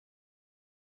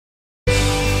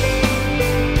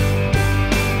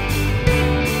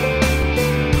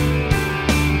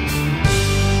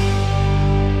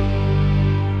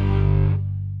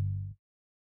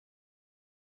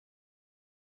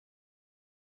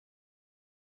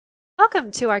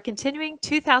Welcome to our continuing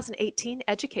 2018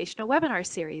 educational webinar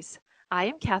series. I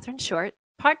am Catherine Short,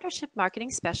 Partnership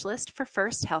Marketing Specialist for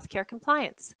First Healthcare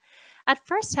Compliance. At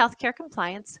First Healthcare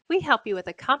Compliance, we help you with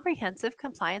a comprehensive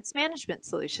compliance management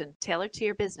solution tailored to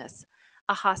your business,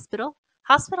 a hospital,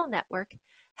 hospital network,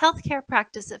 healthcare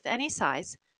practice of any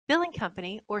size, billing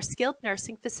company, or skilled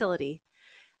nursing facility.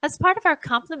 As part of our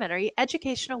complimentary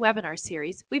educational webinar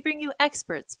series, we bring you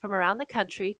experts from around the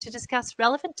country to discuss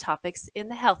relevant topics in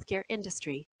the healthcare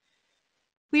industry.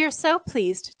 We are so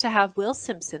pleased to have Will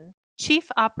Simpson, Chief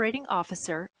Operating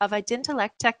Officer of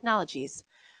Identilect Technologies,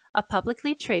 a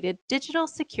publicly traded digital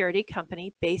security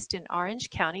company based in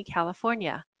Orange County,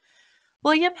 California.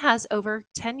 William has over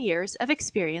 10 years of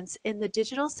experience in the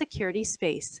digital security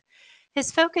space.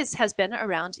 His focus has been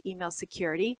around email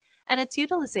security and its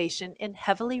utilization in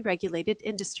heavily regulated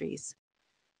industries.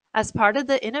 As part of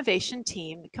the innovation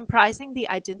team comprising the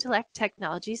Identilect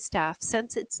Technologies staff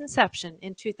since its inception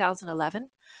in 2011,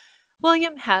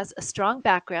 William has a strong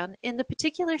background in the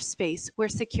particular space where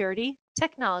security,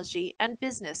 technology, and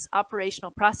business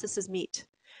operational processes meet.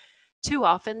 Too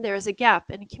often, there is a gap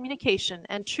in communication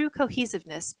and true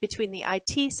cohesiveness between the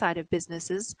IT side of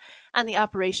businesses and the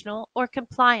operational or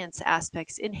compliance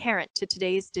aspects inherent to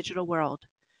today's digital world.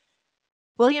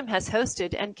 William has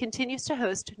hosted and continues to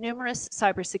host numerous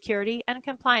cybersecurity and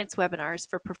compliance webinars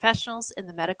for professionals in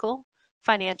the medical,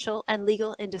 financial, and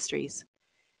legal industries.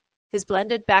 His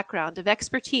blended background of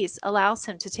expertise allows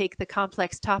him to take the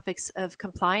complex topics of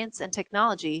compliance and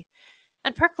technology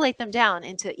and percolate them down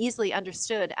into easily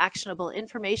understood, actionable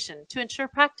information to ensure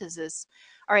practices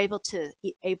are able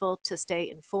to stay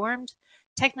informed,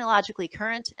 technologically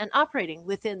current, and operating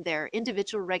within their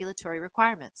individual regulatory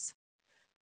requirements.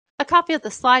 A copy of the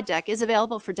slide deck is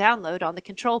available for download on the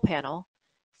control panel.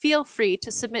 Feel free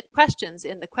to submit questions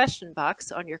in the question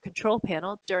box on your control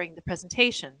panel during the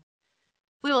presentation.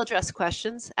 We will address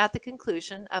questions at the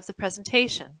conclusion of the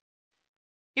presentation.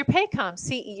 Your Paycom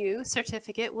CEU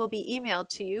certificate will be emailed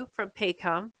to you from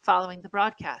Paycom following the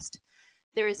broadcast.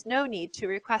 There is no need to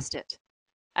request it.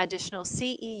 Additional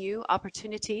CEU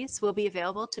opportunities will be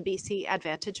available to BC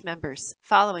Advantage members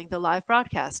following the live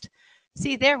broadcast.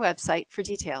 See their website for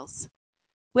details.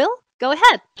 Will, go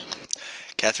ahead.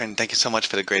 Catherine, thank you so much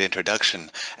for the great introduction,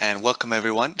 and welcome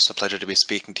everyone. It's a pleasure to be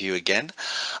speaking to you again.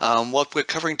 What we're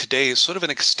covering today is sort of an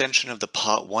extension of the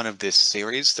part one of this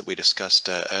series that we discussed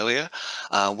earlier.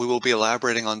 We will be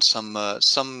elaborating on some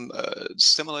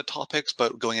similar topics,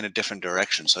 but going in a different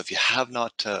direction. So if you have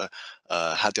not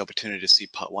had the opportunity to see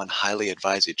part one, highly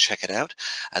advise you check it out,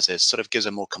 as it sort of gives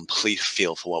a more complete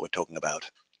feel for what we're talking about.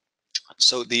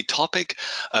 So the topic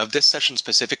of this session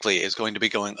specifically is going to be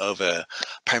going over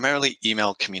primarily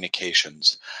email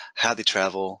communications, how they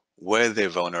travel, where they're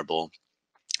vulnerable,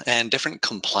 and different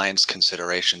compliance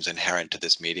considerations inherent to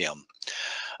this medium.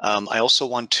 I also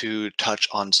want to touch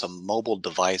on some mobile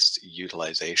device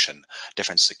utilization,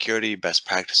 different security best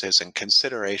practices and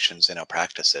considerations in our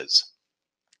practices.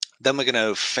 Then we're going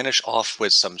to finish off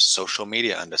with some social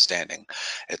media understanding.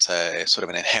 It's a sort of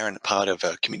an inherent part of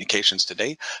communications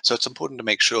today, so it's important to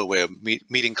make sure we're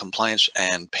meeting compliance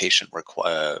and patient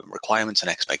requirements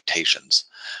and expectations.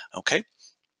 Okay.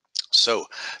 So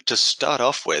to start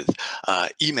off with,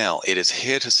 email, it is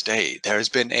here to stay. There has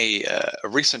been a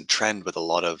recent trend with a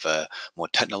lot of more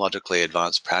technologically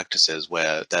advanced practices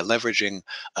where they're leveraging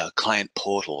client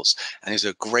portals. And these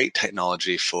are great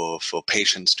technology for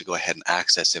patients to go ahead and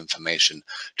access information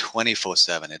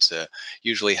 24/7. It's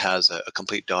usually has a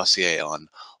complete dossier on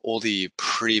all the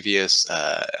previous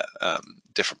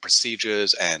different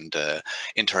procedures and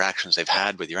interactions they've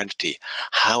had with your entity.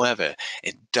 However,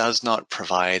 it does not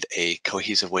provide a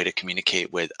cohesive way to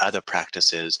communicate with other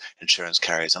practices, insurance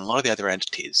carriers, and a lot of the other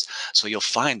entities. So you'll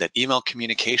find that email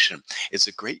communication is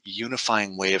a great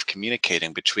unifying way of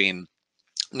communicating between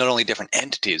not only different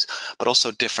entities, but also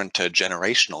different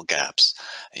generational gaps.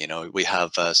 You know, we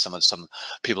have some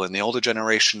people in the older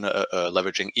generation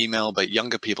leveraging email, but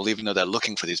younger people, even though they're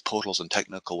looking for these portals and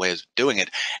technical ways of doing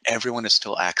it, everyone is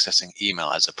still accessing email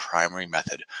as a primary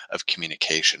method of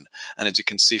communication. And as you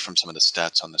can see from some of the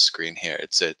stats on the screen here,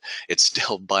 it's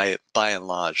still by and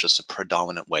large just a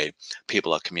predominant way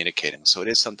people are communicating. So it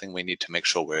is something we need to make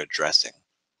sure we're addressing.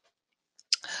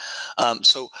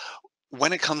 So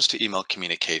when it comes to email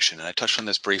communication, and I touched on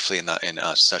this briefly in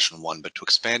session one, but to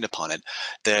expand upon it,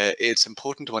 it's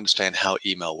important to understand how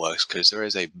email works, because there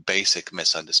is a basic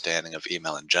misunderstanding of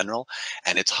email in general,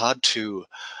 and it's hard to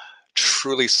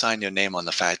truly sign your name on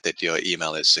the fact that your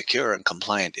email is secure and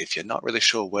compliant if you're not really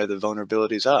sure where the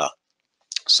vulnerabilities are.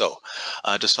 So,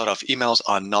 to start off, emails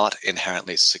are not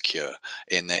inherently secure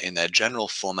in their general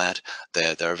format.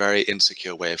 They're a very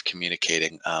insecure way of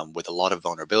communicating with a lot of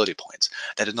vulnerability points.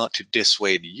 That is not to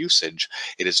dissuade usage;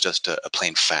 it is just a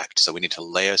plain fact. So we need to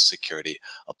layer security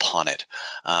upon it.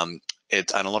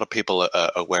 And a lot of people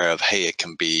are aware of, hey, it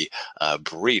can be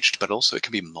breached, but also it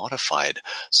can be modified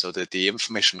so that the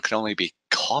information can only be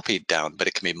copied down, but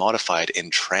it can be modified in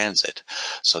transit.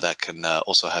 So that can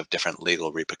also have different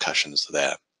legal repercussions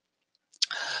there.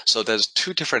 So there's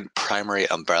two different primary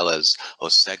umbrellas or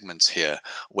segments here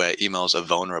where emails are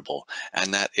vulnerable,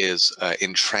 and that is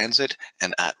in transit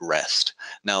and at rest.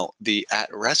 Now, the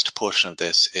at rest portion of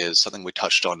this is something we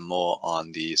touched on more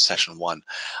on the session one.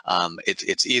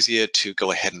 It's easier to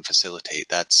go ahead and facilitate.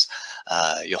 That's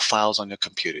your files on your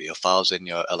computer, your files in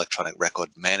your electronic record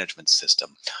management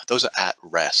system. Those are at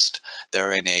rest.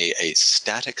 They're in a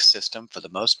static system for the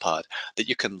most part that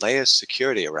you can layer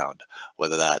security around,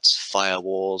 whether that's firewalls,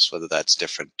 whether that's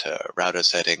different router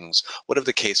settings, whatever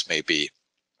the case may be.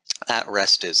 At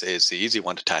rest is the easy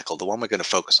one to tackle. The one we're going to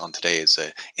focus on today is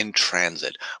in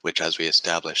transit, which, as we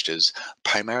established, is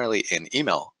primarily in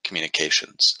email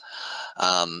communications.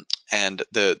 And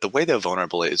the way they're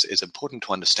vulnerable is important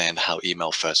to understand how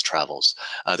email first travels.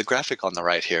 The graphic on the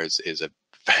right here is a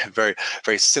very,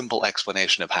 very simple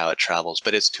explanation of how it travels,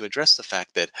 but it's to address the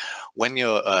fact that when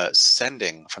you're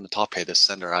sending from the top here, the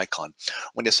sender icon,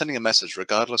 when you're sending a message,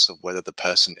 regardless of whether the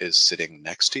person is sitting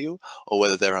next to you or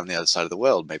whether they're on the other side of the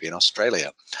world, maybe in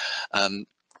Australia, um,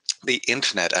 the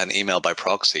internet and email by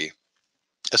proxy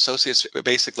associates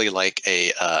basically like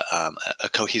a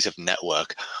cohesive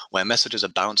network where messages are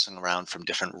bouncing around from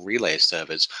different relay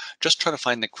servers, just trying to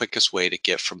find the quickest way to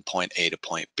get from point A to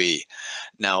point B.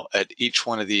 Now, at each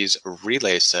one of these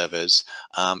relay servers,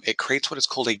 it creates what is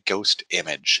called a ghost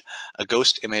image. A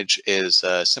ghost image is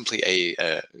simply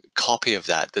a copy of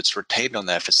that that's retained on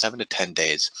there for 7 to 10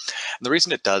 days. And the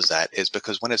reason it does that is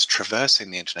because when it's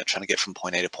traversing the internet, trying to get from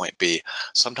point A to point B,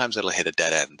 sometimes it'll hit a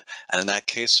dead end. And in that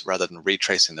case, rather than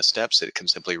retracing the steps, it can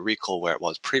simply recall where it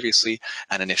was previously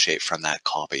and initiate from that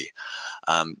copy.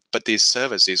 But these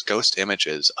servers, these ghost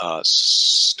images, are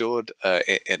stored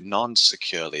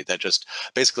non-securely. They're just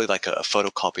basically like a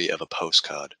photocopy of a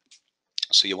postcard.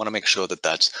 So you want to make sure that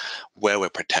that's where we're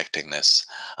protecting this.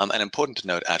 And important to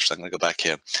note, actually, I'm going to go back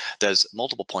here. There's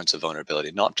multiple points of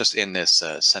vulnerability, not just in this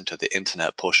center, the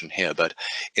internet portion here, but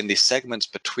in the segments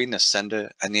between the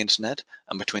sender and the internet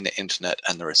and between the internet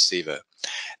and the receiver.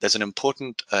 There's an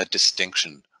important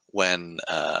distinction when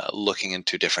looking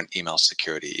into different email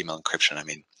security, email encryption, I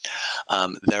mean.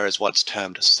 There is what's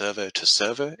termed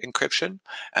server-to-server encryption,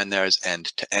 and there is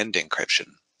end-to-end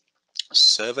encryption.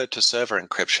 Server-to-server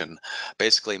encryption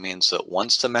basically means that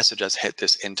once the message has hit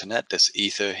this internet, this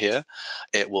ether here,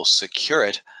 it will secure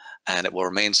it and it will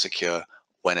remain secure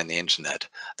when in the internet.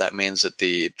 That means that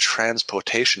the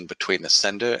transportation between the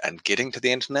sender and getting to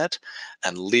the internet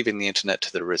and leaving the internet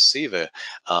to the receiver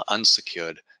are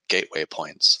unsecured gateway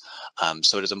points.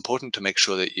 So it is important to make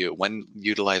sure that you, when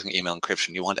utilizing email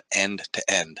encryption, you want end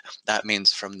to end. That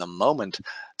means from the moment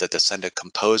that the sender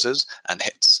composes and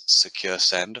hits secure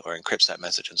send or encrypts that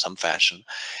message in some fashion,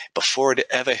 before it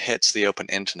ever hits the open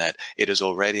internet, it is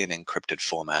already in encrypted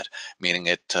format, meaning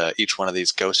it each one of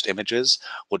these ghost images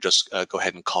will just go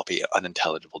ahead and copy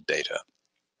unintelligible data.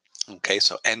 Okay,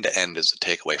 so end to end is the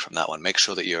takeaway from that one. Make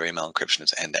sure that your email encryption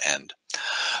is end to end.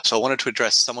 So I wanted to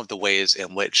address some of the ways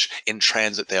in which in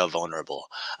transit they are vulnerable,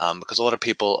 because a lot of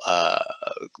people,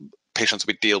 patients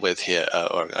we deal with here,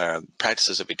 or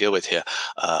practices that we deal with here,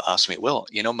 ask me, well,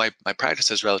 you know, my practice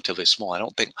is relatively small. I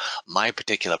don't think my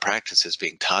particular practice is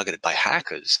being targeted by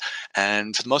hackers.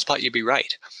 And for the most part, you'd be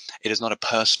right. It is not a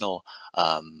personal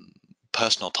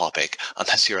topic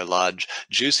unless you're a large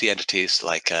juicy entities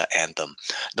like Anthem.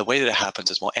 The way that it happens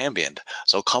is more ambient.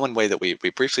 So a common way that we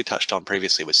briefly touched on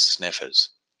previously was sniffers.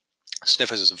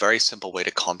 Sniffers is a very simple way to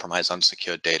compromise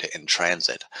unsecured data in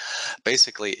transit.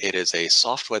 Basically, it is a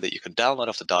software that you can download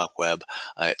off the dark web.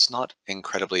 It's not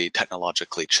incredibly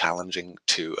technologically challenging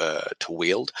to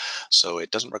wield, so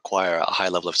it doesn't require a high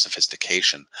level of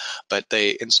sophistication. But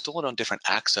they install it on different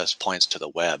access points to the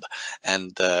web,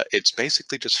 and it's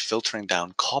basically just filtering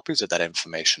down copies of that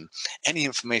information, any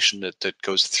information that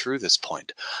goes through this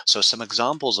point. So some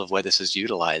examples of where this is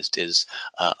utilized is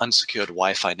unsecured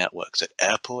Wi-Fi networks at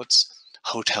airports,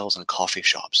 hotels, and coffee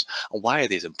shops. Why are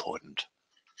these important?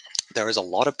 There is a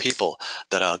lot of people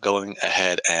that are going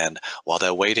ahead and while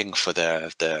they're waiting for their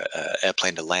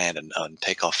airplane to land and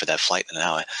take off for their flight in an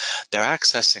hour, they're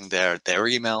accessing their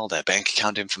email, their bank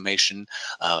account information,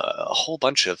 a whole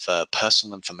bunch of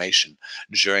personal information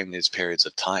during these periods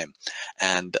of time.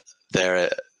 And they're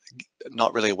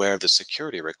not really aware of the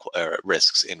security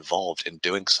risks involved in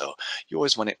doing so. You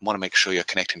always want to make sure you're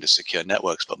connecting to secure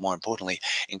networks, but more importantly,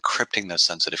 encrypting those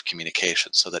sensitive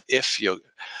communications so that if your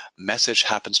message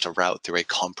happens to route through a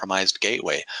compromised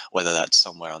gateway, whether that's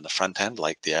somewhere on the front end,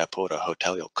 like the airport or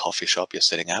hotel, your coffee shop you're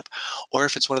sitting at, or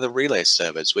if it's one of the relay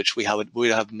servers, which we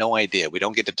have no idea. We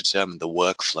don't get to determine the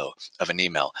workflow of an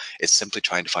email. It's simply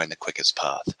trying to find the quickest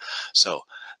path. So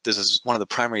this is one of the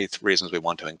primary reasons we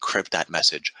want to encrypt that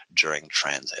message during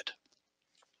transit.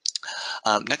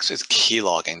 Next is key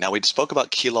logging. Now, we spoke about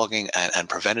key logging and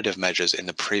preventative measures in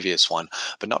the previous one,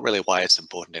 but not really why it's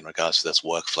important in regards to this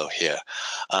workflow here.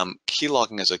 Key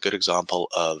logging is a good example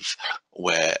of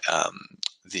where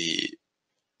the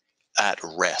at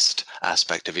rest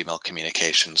aspect of email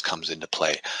communications comes into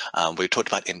play. We talked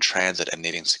about in transit and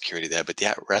needing security there, but the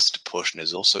at rest portion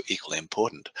is also equally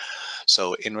important.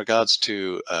 So in regards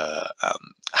to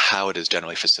how it is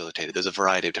generally facilitated, there's a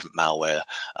variety of different malware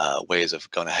ways of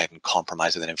going ahead and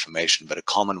compromising that information, but a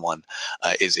common one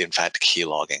is in fact key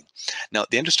logging. Now,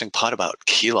 the interesting part about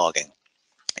key logging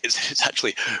is it's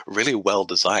actually really well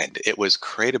designed. It was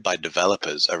created by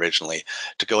developers originally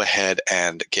to go ahead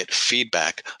and get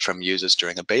feedback from users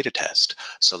during a beta test.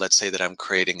 So let's say that I'm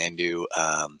creating a new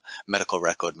medical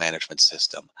record management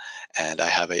system, and I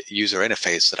have a user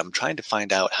interface that I'm trying to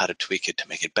find out how to tweak it to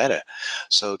make it better.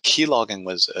 So key logging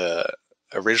was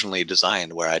originally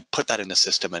designed where I'd put that in the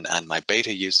system, and my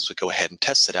beta users would go ahead and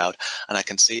test it out, and I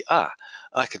can see,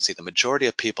 I can see the majority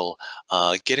of people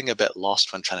getting a bit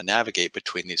lost when trying to navigate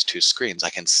between these two screens. I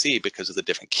can see because of the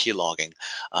different key logging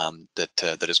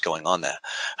that is going on there.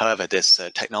 However, this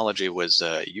technology was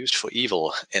used for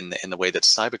evil in the way that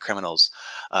cyber criminals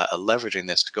are leveraging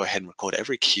this to go ahead and record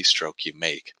every keystroke you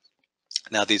make.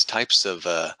 Now, these types of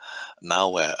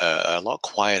malware are a lot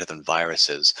quieter than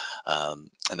viruses.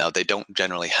 Now, they don't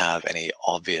generally have any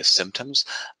obvious symptoms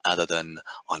other than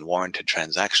unwarranted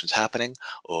transactions happening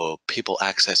or people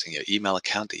accessing your email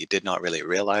account that you did not really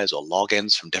realize or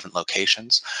logins from different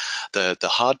locations. The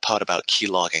hard part about key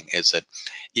logging is that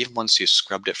even once you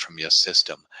scrubbed it from your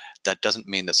system, that doesn't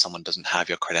mean that someone doesn't have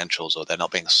your credentials or they're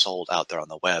not being sold out there on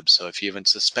the web. So if you even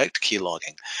suspect key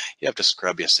logging, you have to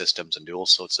scrub your systems and do all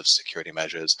sorts of security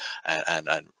measures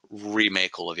and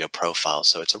remake all of your profiles.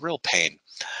 So it's a real pain,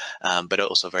 but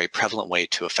also a very prevalent way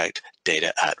to affect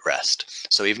data at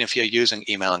rest. So even if you're using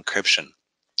email encryption,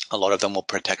 a lot of them will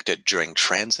protect it during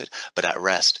transit, but at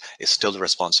rest is still the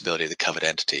responsibility of the covered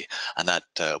entity. And that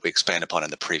we expand upon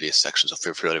in the previous section, so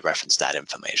feel free to reference that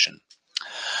information.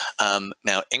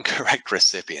 Now, incorrect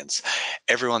recipients.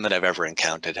 Everyone that I've ever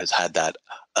encountered has had that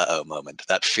uh-oh moment,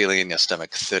 that feeling in your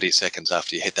stomach 30 seconds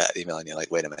after you hit that email and you're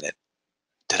like, wait a minute,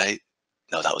 did I?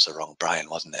 No, that was the wrong Brian,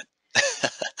 wasn't it?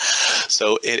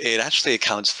 So it actually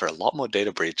accounts for a lot more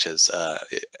data breaches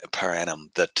per annum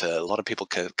that a lot of people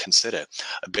could consider.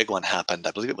 A big one happened,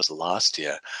 I believe it was last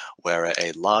year, where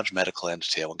a large medical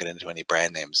entity, I won't get into any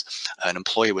brand names, an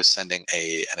employee was sending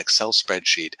an Excel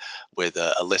spreadsheet with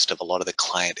a list of a lot of the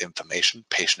client information,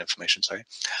 patient information, sorry,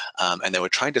 and they were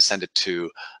trying to send it to,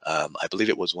 I believe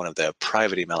it was one of their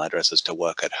private email addresses to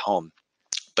work at home,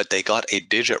 but they got a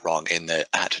digit wrong in the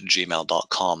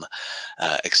 @gmail.com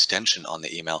extension on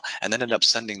the email, and then ended up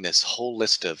sending this whole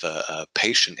list of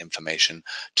patient information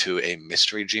to a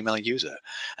mystery Gmail user.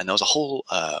 And there was a whole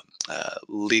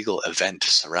legal event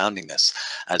surrounding this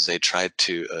as they tried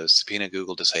to subpoena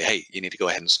Google to say, hey, you need to go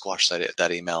ahead and squash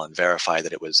that email and verify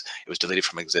that it was deleted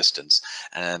from existence.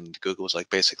 And Google was like,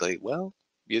 basically, well,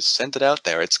 you sent it out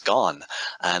there, it's gone.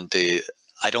 And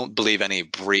I don't believe any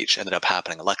breach ended up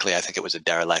happening. Luckily, I think it was a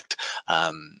derelict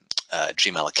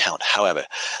Gmail account. However,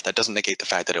 that doesn't negate the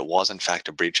fact that it was in fact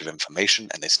a breach of information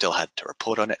and they still had to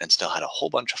report on it and still had a whole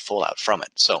bunch of fallout from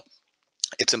it. So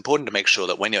it's important to make sure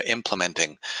that when you're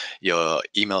implementing your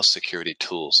email security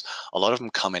tools, a lot of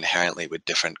them come inherently with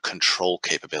different control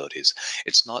capabilities.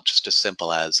 It's not just as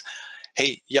simple as,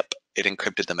 hey, yep, it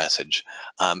encrypted the message.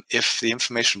 If the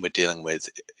information we're dealing with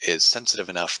is sensitive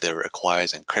enough that it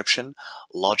requires encryption,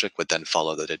 logic would then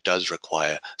follow that it does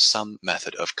require some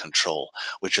method of control,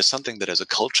 which is something that as a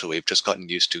culture we've just gotten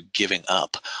used to giving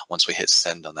up once we hit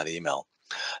send on that email.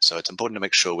 So it's important to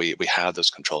make sure we have those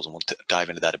controls, and we'll dive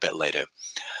into that a bit later.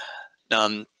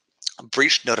 Um,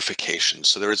 Breach notification.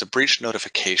 So there is a breach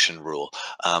notification rule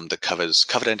that covers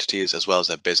covered entities as well as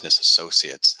their business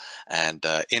associates. And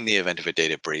in the event of a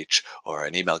data breach or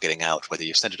an email getting out, whether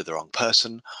you sent it to the wrong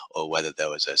person or whether there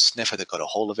was a sniffer that got a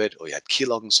hold of it or you had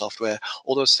keylogging software,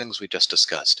 all those things we just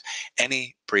discussed,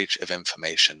 any breach of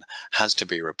information has to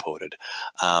be reported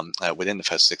within the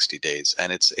first 60 days.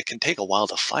 And it can take a while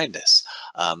to find this.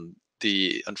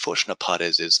 the unfortunate part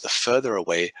is the further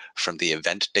away from the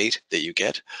event date that you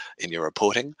get in your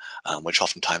reporting, which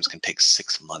oftentimes can take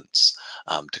 6 months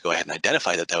to go ahead and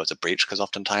identify that there was a breach, because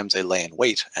oftentimes they lay in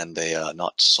wait and they are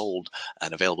not sold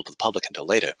and available to the public until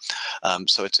later.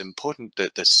 So it's important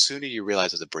that the sooner you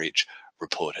realize there's a breach,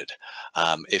 report it.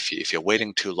 If you're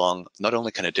waiting too long, not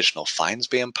only can additional fines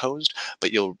be imposed,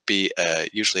 but you'll be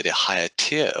usually at a higher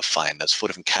tier of fine. There's 4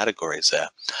 different categories there.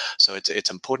 So it's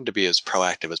important to be as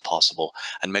proactive as possible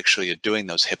and make sure you're doing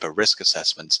those HIPAA risk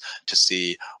assessments to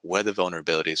see where the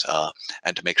vulnerabilities are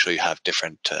and to make sure you have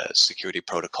different security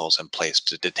protocols in place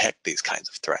to detect these kinds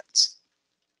of threats.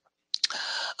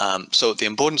 So the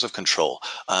importance of control.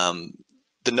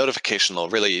 The notification law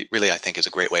really, I think, is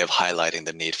a great way of highlighting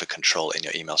the need for control in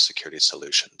your email security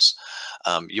solutions.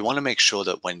 You want to make sure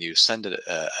that when you send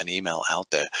an email out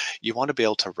there, you want to be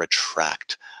able to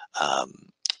retract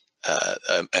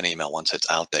an email once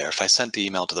it's out there. If I sent the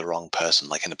email to the wrong person,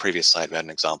 like in the previous slide, we had an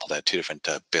example there, 2 different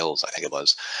bills, I think it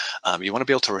was. You want to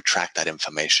be able to retract that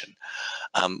information.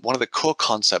 One of the core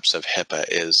concepts of HIPAA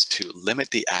is to limit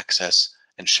the access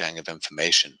and sharing of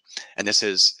information. And this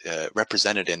is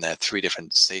represented in their 3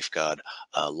 different safeguard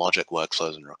logic,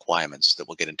 workflows, and requirements that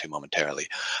we'll get into momentarily.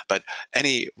 But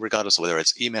regardless of whether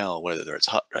it's email, whether it's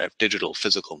hard drive, digital,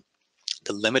 physical,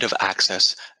 the limit of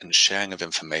access and sharing of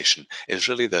information is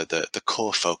really the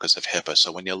core focus of HIPAA.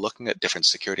 So when you're looking at different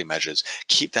security measures,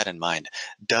 keep that in mind.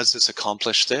 Does this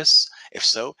accomplish this? If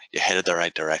so, you're headed the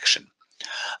right direction.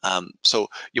 So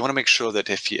you want to make sure that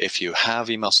if you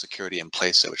have email security in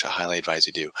place, which I highly advise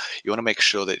you do, you want to make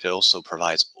sure that it also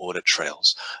provides audit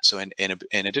trails. So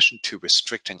in addition to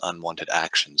restricting unwanted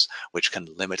actions, which can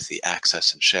limit the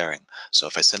access and sharing. So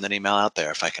if I send an email out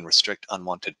there, if I can restrict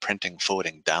unwanted printing,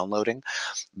 forwarding, downloading,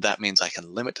 that means I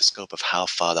can limit the scope of how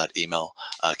far that email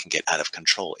can get out of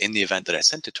control in the event that I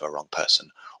sent it to a wrong person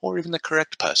or even the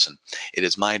correct person. It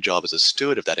is my job as a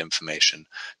steward of that information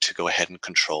to go ahead and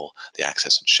control the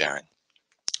access and sharing.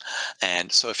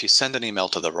 And so if you send an email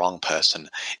to the wrong person,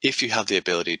 if you have the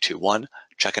ability to, 1,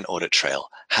 check an audit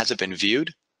trail. Has it been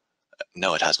viewed?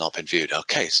 No, it has not been viewed.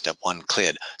 Okay, step 1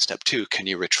 cleared. Step 2, can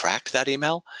you retract that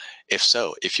email? If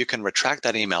so, if you can retract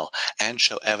that email and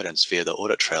show evidence via the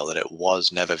audit trail that it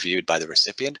was never viewed by the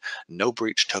recipient, no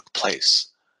breach took place.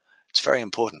 It's very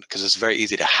important because it's very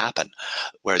easy to happen.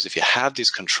 Whereas if you have these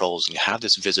controls and you have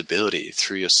this visibility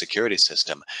through your security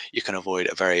system, you can avoid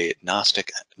a very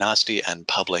nasty and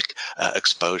public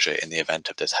exposure in the event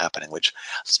of this happening, which,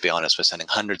 let's be honest, we're sending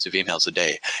hundreds of emails a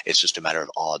day. It's just a matter of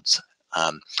odds.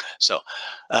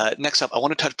 Next up, I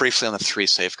want to touch briefly on the 3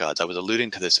 safeguards. I was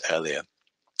alluding to this earlier.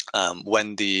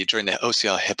 During the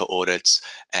OCR HIPAA audits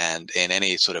and in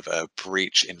any sort of a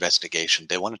breach investigation,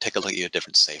 they want to take a look at your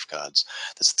different safeguards.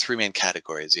 There's 3 main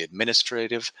categories: the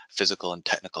administrative, physical, and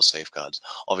technical safeguards.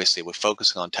 Obviously, we're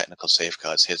focusing on technical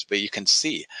safeguards here, but you can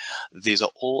see these are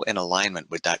all in alignment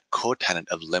with that core tenet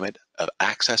of limit of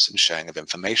access and sharing of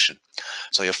information.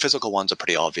 So your physical ones are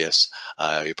pretty obvious.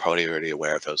 You're probably already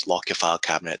aware of those. Lock your file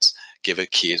cabinets, give it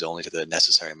keys only to the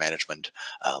necessary management,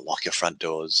 lock your front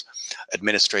doors.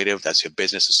 Administrative, that's your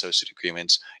business associate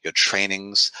agreements, your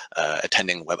trainings,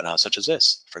 attending webinars such as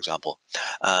this, for example.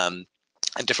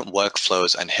 And different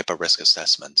workflows and HIPAA risk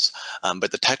assessments.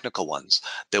 But the technical ones,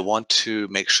 they want to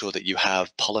make sure that you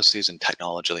have policies and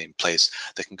technology in place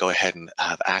that can go ahead and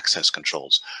have access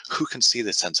controls. Who can see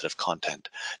the sensitive content?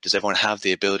 Does everyone have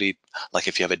the ability, like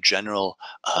if you have a general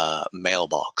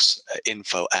mailbox,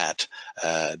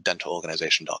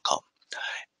 info@dentalorganization.com.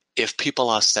 If people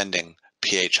are sending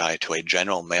PHI to a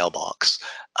general mailbox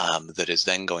that is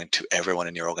then going to everyone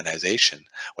in your organization,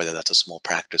 whether that's a small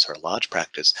practice or a large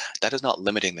practice, that is not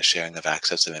limiting the sharing of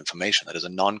access of information. That is a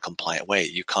non-compliant way.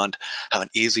 You can't have an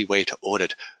easy way to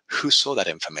audit who saw that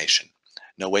information.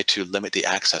 No way to limit the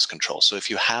access control. So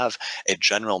if you have a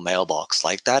general mailbox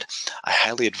like that, I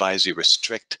highly advise you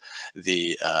restrict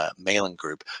the mailing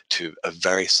group to a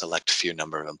very select few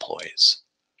number of employees.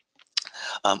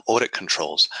 Audit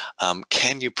controls.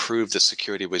 Can you prove that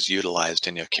security was utilized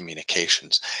in your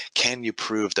communications? Can you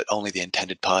prove that only the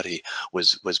intended party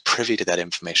was privy to that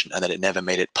information and that it never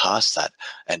made it past that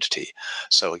entity?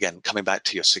 So again, coming back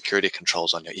to your security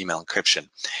controls on your email encryption,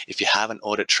 if you have an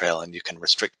audit trail and you can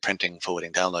restrict printing,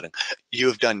 forwarding, downloading, you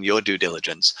have done your due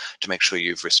diligence to make sure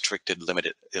you've restricted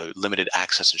limited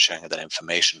access and sharing of that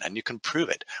information, and you can prove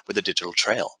it with a digital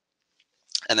trail.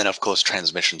 And then, of course,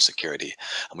 transmission security.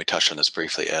 And we touched on this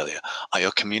briefly earlier. Are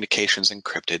your communications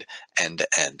encrypted end to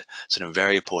end? It's a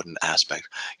very important aspect.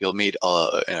 You'll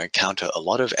encounter a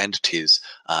lot of entities,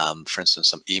 for instance,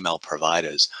 some email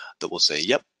providers that will say,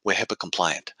 yep, we're HIPAA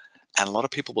compliant. And a lot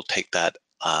of people will take that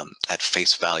at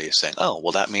face value, saying, oh,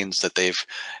 well, that means that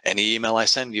any email I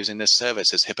send using this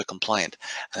service is HIPAA compliant.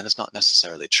 And it's not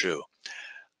necessarily true.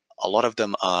 A lot of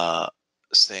them are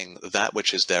saying that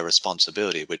which is their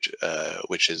responsibility,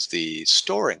 which is the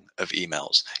storing of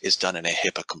emails, is done in a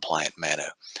HIPAA compliant manner.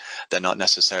 They're not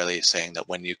necessarily saying that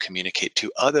when you communicate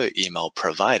to other email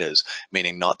providers,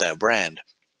 meaning not their brand,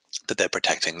 that they're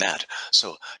protecting that.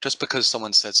 So just because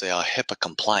someone says they are HIPAA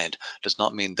compliant does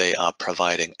not mean they are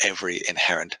providing every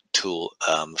inherent tool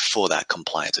for that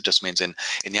compliance. It just means in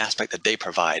the aspect that they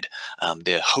provide,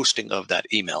 the hosting of that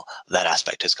email, that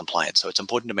aspect is compliant. So it's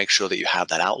important to make sure that you have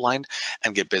that outlined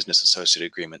and get business associate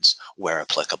agreements where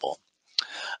applicable.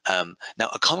 Now,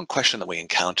 a common question that we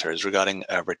encounter is regarding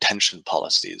retention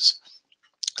policies.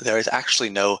 There is actually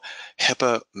no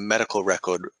HIPAA medical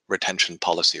record retention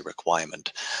policy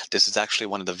requirement. This is actually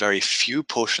one of the very few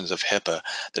portions of HIPAA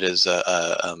that is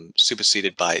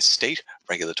superseded by state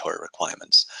regulatory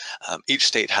requirements. Each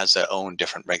state has their own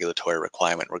different regulatory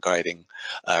requirement regarding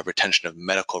retention of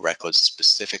medical records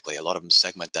specifically. A lot of them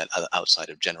segment that outside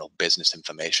of general business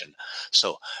information.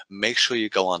 So make sure you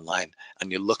go online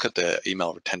and you look at the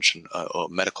email retention or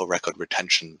medical record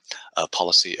retention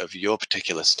policy of your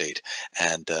particular state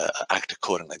and act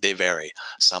accordingly. They vary.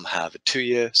 Some have a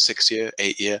 2-year, 6-year,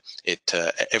 8-year.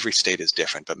 Every state is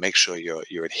different, but make sure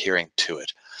you're adhering to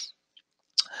it.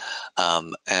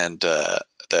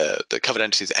 The covered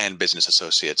entities and business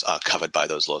associates are covered by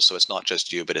those laws. So it's not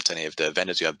just you, but it's any of the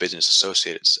vendors you have business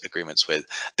associates agreements with.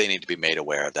 They need to be made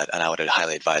aware of that. And I would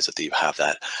highly advise that you have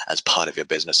that as part of your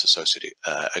business associate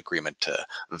agreement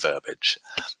verbiage.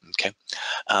 Okay.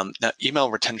 Now, email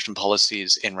retention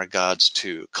policies in regards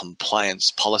to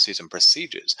compliance policies and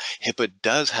procedures, HIPAA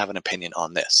does have an opinion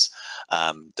on this.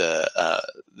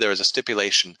 There is a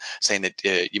stipulation saying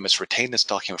that you must retain this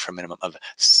document for a minimum of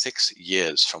 6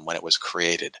 years from when it was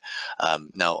created.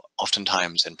 Now,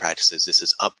 oftentimes in practices, this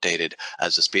is updated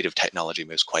as the speed of technology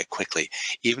moves quite quickly.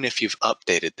 Even if you've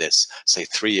updated this, say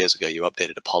 3 years ago, you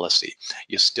updated a policy,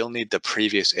 you still need the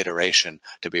previous iteration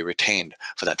to be retained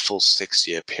for that full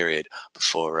 6-year period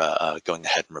before going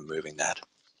ahead and removing that.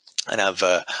 And I've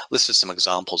listed some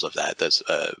examples of that. There's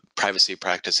privacy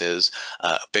practices,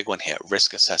 a big one here,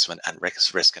 risk assessment and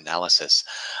risk analysis.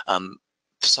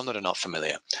 For some that are not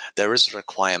familiar, there is a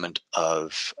requirement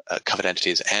of covered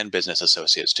entities and business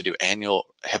associates to do annual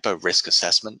HIPAA risk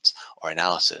assessments or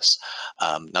analysis.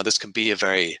 Now, this can be a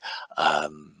very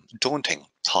daunting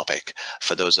topic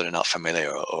for those that are not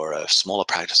familiar or smaller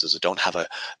practices that don't have a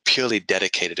purely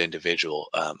dedicated individual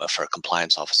for a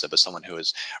compliance officer, but someone who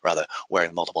is rather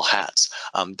wearing multiple hats.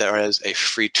 There is a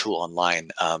free tool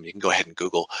online. You can go ahead and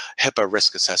Google HIPAA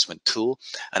risk assessment tool,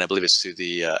 and I believe it's through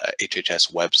the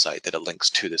HHS website that it links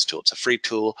to this tool. It's a free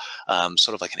tool,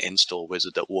 sort of like an install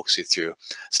wizard that walks you through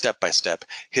step by step.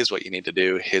 Here's what you need to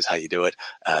do. Here's how you do it.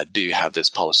 Do you have this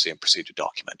policy and procedure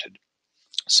documented?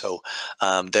 So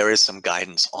there is some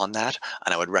guidance on that,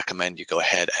 and I would recommend you go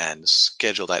ahead and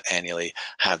schedule that annually,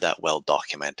 have that well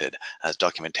documented, as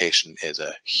documentation is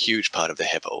a huge part of the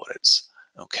HIPAA audits.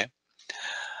 Okay.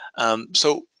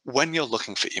 So when you're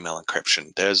looking for email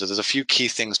encryption, there's a few key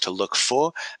things to look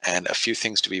for and a few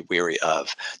things to be wary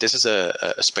of. This is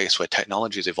a space where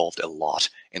technology has evolved a lot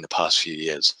in the past few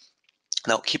years.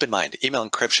 Now, keep in mind, email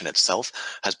encryption itself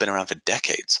has been around for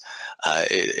decades.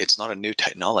 It's not a new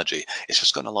technology. It's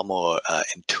just gotten a lot more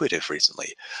intuitive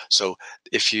recently. So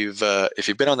if you've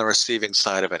been on the receiving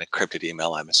side of an encrypted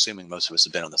email, I'm assuming most of us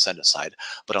have been on the sender side,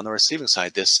 but on the receiving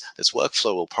side, this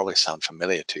workflow will probably sound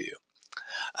familiar to you.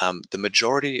 The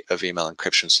majority of email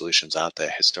encryption solutions out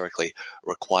there historically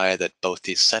require that both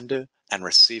the sender and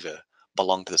receiver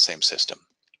belong to the same system.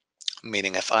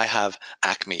 Meaning if I have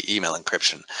Acme email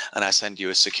encryption and I send you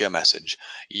a secure message,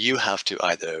 you have to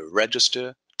either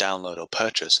register, download, or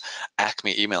purchase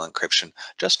Acme email encryption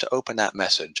just to open that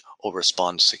message or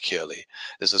respond securely.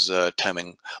 This is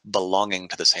terming belonging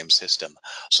to the same system.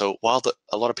 So while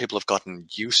a lot of people have gotten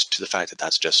used to the fact that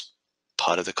that's just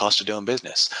part of the cost of doing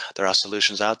business, there are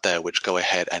solutions out there which go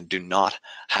ahead and do not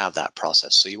have that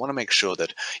process. So you want to make sure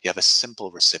that you have a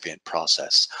simple recipient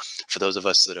process. For those of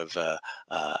us that have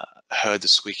heard the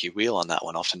squeaky wheel on that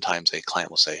one, oftentimes a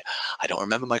client will say, I don't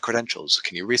remember my credentials.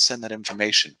 Can you resend that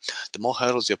information? The more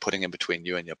hurdles you're putting in between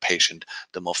you and your patient,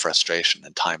 the more frustration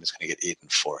and time is going to get eaten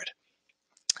for it.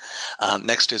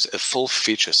 Next is a full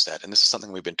feature set, and this is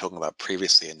something we've been talking about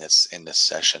previously in this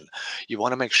session. You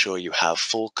want to make sure you have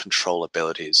full control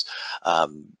abilities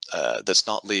that's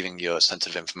not leaving your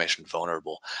sensitive information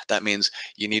vulnerable. That means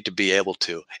you need to be able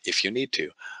to, if you need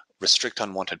to, restrict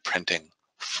unwanted printing,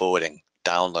 forwarding,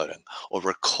 downloading, or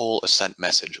recall a sent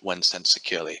message when sent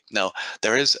securely. Now,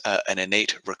 there is an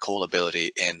innate recall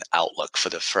ability in Outlook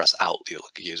for us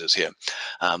Outlook users here.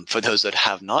 For those that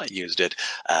have not used it,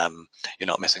 you're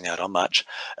not missing out on much.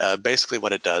 Basically,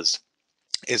 what it does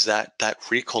is that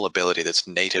recall ability that's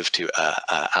native to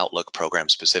Outlook program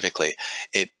specifically.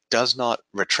 It does not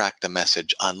retract the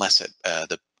message unless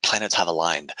the planets have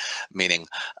aligned, meaning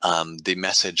the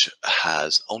message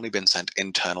has only been sent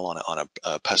internal on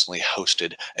a personally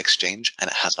hosted exchange, and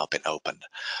it has not been opened.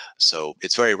 So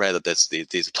it's very rare that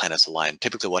these planets align.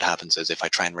 Typically what happens is if I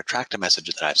try and retract a message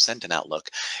that I've sent in Outlook,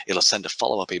 it'll send a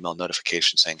follow-up email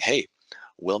notification saying, hey,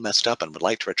 Will messed up and would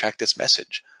like to retract this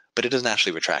message, but it doesn't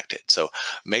actually retract it. So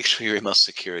make sure your email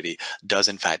security does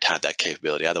in fact have that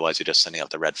capability. Otherwise, you're just sending out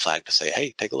the red flag to say,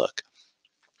 hey, take a look.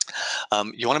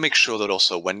 You want to make sure that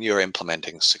also when you're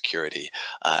implementing security,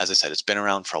 as I said, it's been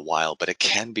around for a while, but it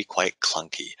can be quite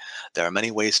clunky. There are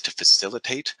many ways to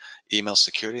facilitate email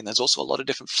security, and there's also a lot of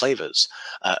different flavors.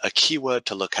 A keyword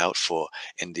to look out for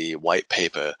in the white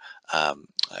paper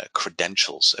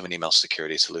credentials of an email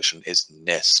security solution is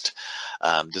NIST.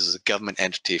 This is a government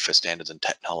entity for standards and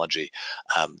technology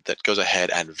that goes ahead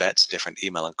and vets different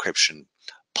email encryption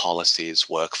policies,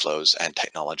 workflows, and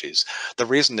technologies. The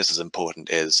reason this is important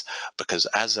is because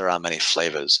as there are many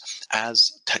flavors,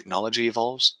 as technology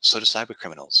evolves, so do cyber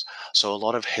criminals. So a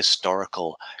lot of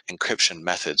historical encryption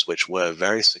methods, which were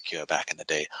very secure back in the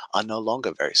day, are no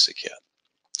longer very secure.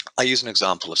 I use an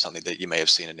example of something that you may have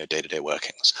seen in your day-to-day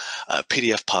workings.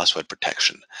 PDF password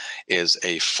protection is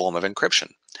a form of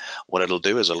encryption. What it'll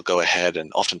do is it'll go ahead,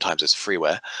 and oftentimes it's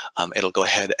freeware, it'll go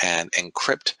ahead and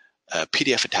encrypt a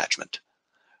PDF attachment,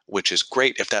 which is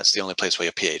great if that's the only place where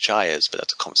your PHI is, but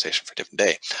that's a conversation for a different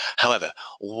day. However,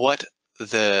 what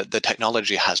the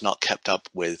technology has not kept up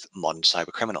with modern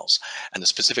cyber criminals, and the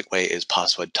specific way is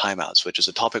password timeouts, which is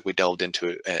a topic we delved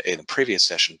into in a previous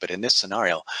session. But in this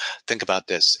scenario, think about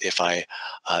this. If I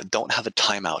don't have a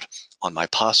timeout on my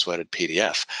passworded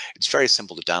PDF, it's very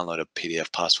simple to download a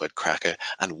PDF password cracker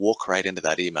and walk right into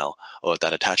that email, or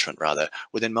that attachment rather,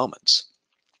 within moments.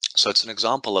 So it's an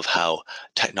example of how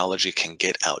technology can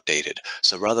get outdated.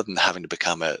 So rather than having to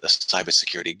become a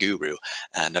cybersecurity guru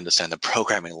and understand the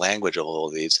programming language of all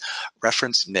of these,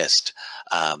 reference NIST,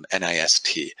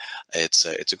 NIST. It's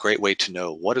a great way to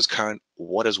know what is current,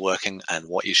 what is working, and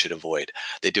what you should avoid.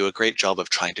 They do a great job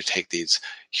of trying to take these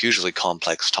hugely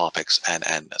complex topics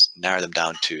and narrow them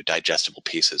down to digestible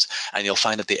pieces. And you'll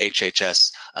find that the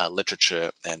HHS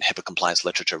literature and HIPAA compliance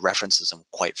literature references them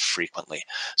quite frequently.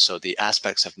 So the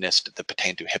aspects of NIST that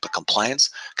pertain to HIPAA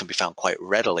compliance can be found quite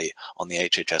readily on the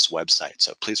HHS website.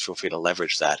 So please feel free to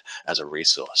leverage that as a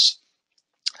resource.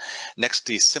 Next,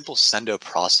 the simple sender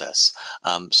process.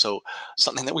 So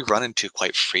something that we run into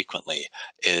quite frequently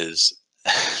is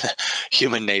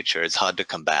human nature. It's hard to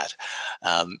combat.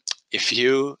 If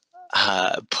you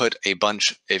put a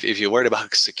bunch, if you're worried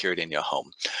about security in your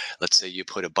home, let's say you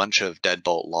put a bunch of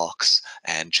deadbolt locks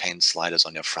and chain sliders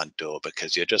on your front door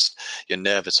because you're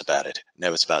nervous about it,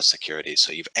 nervous about security.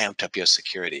 So you've amped up your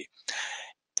security.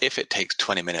 If it takes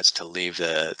 20 minutes to leave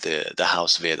the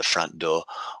house via the front door,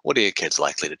 what are your kids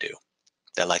likely to do?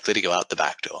 They're likely to go out the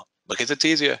back door because it's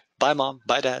easier. Bye, mom.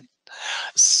 Bye, dad.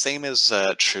 Same is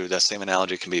true. That same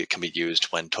analogy can be used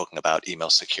when talking about email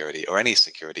security or any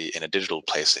security in a digital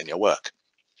place in your work.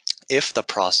 If the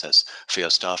process for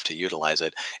your staff to utilize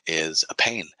it is a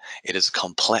pain, it is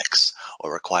complex,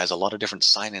 or requires a lot of different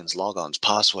sign-ins, logons,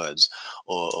 passwords,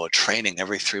 or training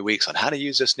every 3 weeks on how to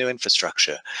use this new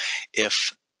infrastructure,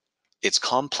 if it's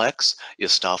complex, your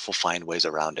staff will find ways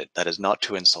around it. That is not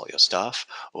to insult your staff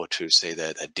or to say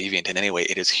that they're deviant in any way.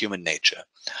 It is human nature.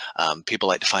 People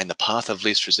like to find the path of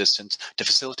least resistance to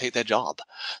facilitate their job.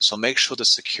 So make sure the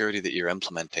security that you're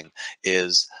implementing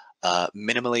is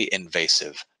minimally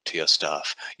invasive to your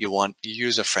staff. You want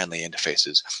user-friendly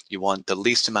interfaces. You want the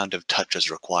least amount of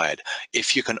touches required.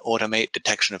 If you can automate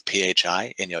detection of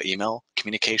PHI in your email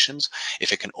communications,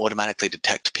 if it can automatically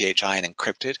detect PHI and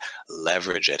encrypt it,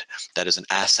 leverage it. That is an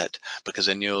asset, because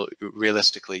then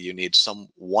realistically you need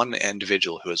one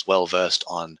individual who is well versed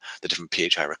on the different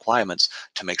PHI requirements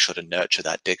to make sure to nurture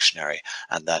that dictionary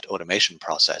and that automation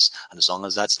process. And as long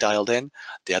as that's dialed in,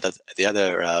 the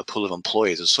other pool of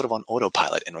employees is sort of on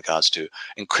autopilot in regards to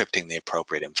encrypting the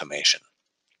appropriate information.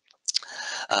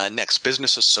 Next,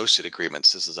 business associate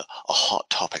agreements. This is a hot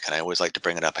topic, and I always like to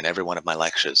bring it up in every one of my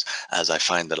lectures, as I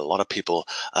find that a lot of people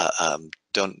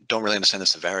don't really understand the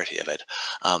severity of it.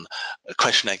 A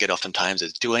question I get oftentimes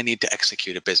is, do I need to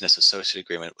execute a business associate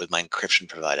agreement with my encryption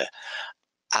provider?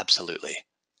 Absolutely.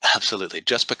 Absolutely.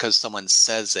 Just because someone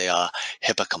says they are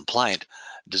HIPAA compliant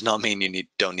does not mean you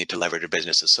don't need to leverage a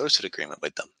business associate agreement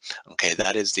with them. Okay,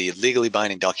 that is the legally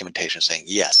binding documentation saying,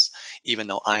 yes, even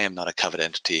though I am not a covered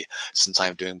entity, since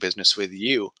I'm doing business with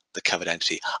you, the covered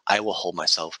entity, I will hold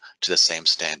myself to the same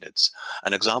standards.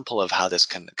 An example of how this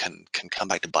can come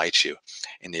back to bite you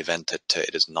in the event that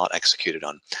it is not executed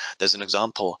on. There's an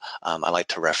example I like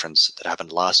to reference that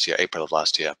happened last year, April of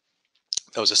last year.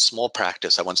 There was a small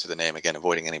practice, I won't say the name again,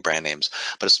 avoiding any brand names,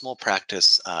 but a small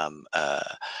practice,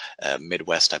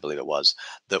 Midwest, I believe it was,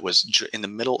 that was in the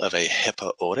middle of a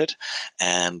HIPAA audit,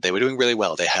 and they were doing really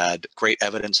well. They had great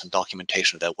evidence and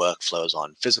documentation of their workflows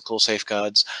on physical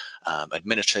safeguards,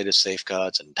 administrative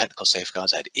safeguards, and technical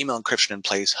safeguards. They had email encryption in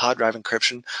place, hard drive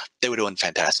encryption. They were doing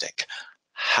fantastic.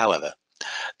 However,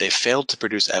 they failed to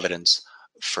produce evidence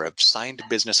for a signed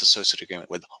business associate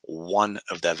agreement with one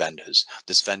of their vendors.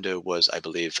 This vendor was, I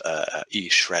believe,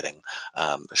 e-shredding,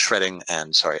 archiving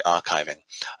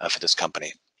for this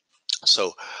company.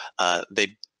 So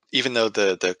they, even though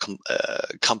the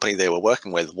company they were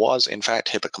working with was in fact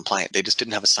HIPAA compliant, they just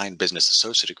didn't have a signed business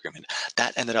associate agreement.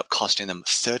 That ended up costing them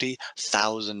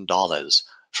 $30,000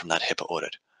 from that HIPAA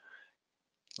audit.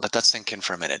 Let that sink in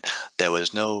for a minute. There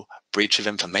was no breach of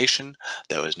information.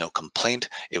 There was no complaint.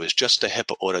 It was just a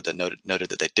HIPAA audit that noted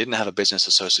that they didn't have a business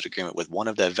associate agreement with one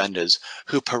of their vendors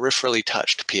who peripherally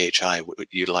touched PHI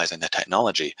utilizing their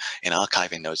technology in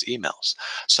archiving those emails.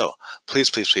 So please,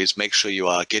 please, please make sure you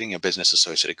are getting your business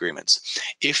associate agreements.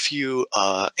 If you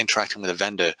are interacting with a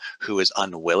vendor who is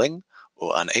unwilling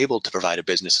or unable to provide a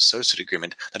business associate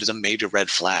agreement, that is a major red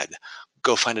flag.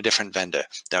 Go find a different vendor.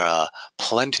 There are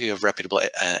plenty of reputable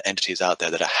entities out there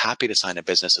that are happy to sign a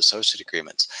business associate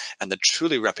agreements, and the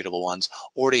truly reputable ones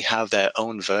already have their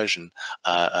own version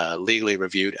legally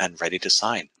reviewed and ready to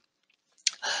sign.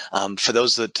 For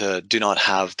those that do not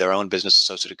have their own business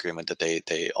associate agreement, that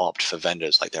they opt for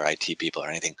vendors like their IT people or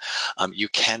anything, you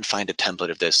can find a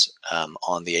template of this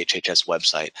on the HHS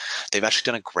website. They've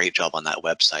actually done a great job on that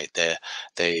website.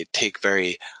 They take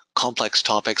very complex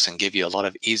topics and give you a lot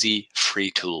of easy free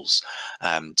tools.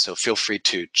 So feel free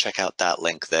to check out that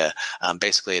link there.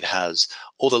 Basically, it has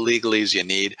all the legalese you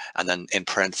need, and then in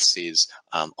parentheses,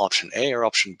 option A or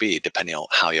option B, depending on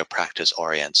how your practice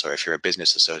orients, or if you're a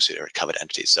business associate or a covered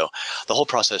entity. So the whole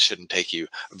process shouldn't take you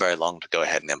very long to go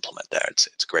ahead and implement there. It's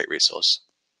a great resource.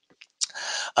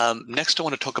 Next, I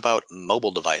want to talk about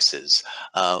mobile devices.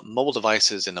 Mobile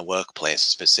devices in the workplace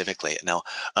specifically. Now,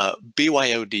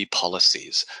 BYOD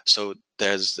policies. So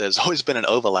there's always been an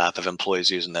overlap of employees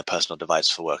using their personal device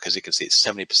for work. As you can see,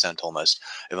 70% almost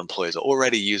of employees are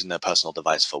already using their personal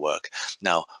device for work.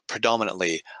 Now,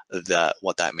 predominantly,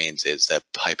 what that means is they're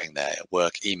piping their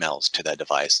work emails to their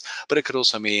device, but it could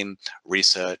also mean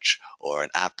research or an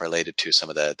app related to some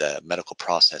of the medical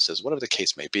processes, whatever the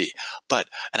case may be. But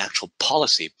an actual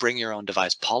policy, bring your own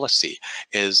device policy,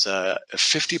 is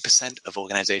 50% of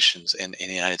organizations in the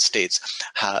United States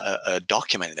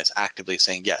documenting this, actively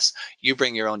saying, yes, you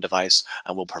bring your own device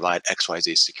and we'll provide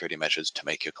XYZ security measures to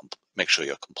make sure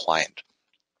you're compliant.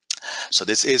 So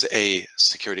this is a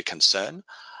security concern,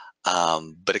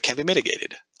 but it can be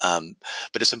mitigated.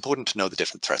 But it's important to know the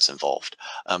different threats involved.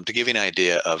 To give you an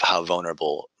idea of how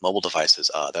vulnerable mobile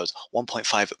devices are, there was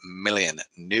 1.5 million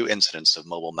new incidents of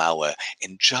mobile malware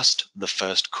in just the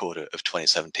first quarter of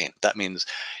 2017. That means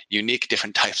unique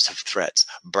different types of threats,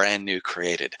 brand new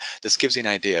created. This gives you an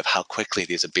idea of how quickly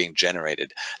these are being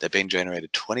generated. They're being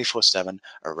generated 24/7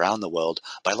 around the world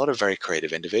by a lot of very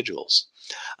creative individuals.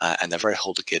 And they're very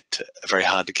hard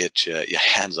to get your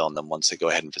hands on them once they go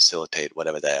ahead and facilitate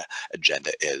whatever their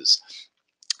agenda is.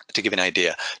 To give you an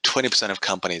idea, 20% of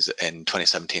companies in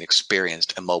 2017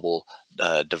 experienced a mobile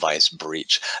device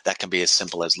breach. That can be as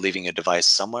simple as leaving your device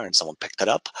somewhere and someone picked it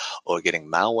up, or getting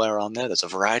malware on there. There's a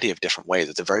variety of different ways.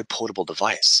 It's a very portable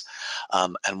device.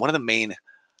 And one of the main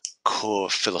core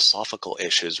philosophical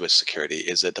issues with security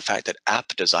is that the fact that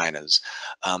app designers,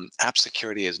 app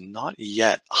security is not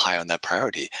yet high on their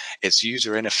priority. It's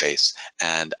user interface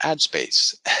and ad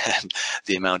space and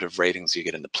the amount of ratings you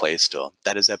get in the Play Store.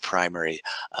 That is their primary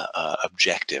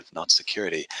objective, not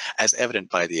security, as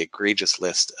evident by the egregious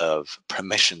list of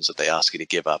permissions that they ask you to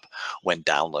give up when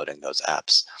downloading those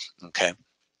apps. Okay.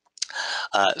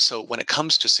 So when it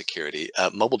comes to security,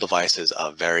 mobile devices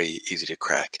are very easy to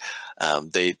crack.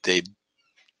 They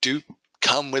do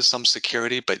come with some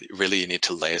security, but really you need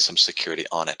to layer some security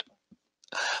on it.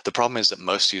 The problem is that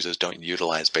most users don't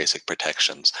utilize basic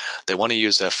protections. They want to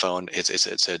use their phone.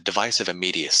 It's a device of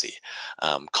immediacy,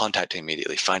 contacting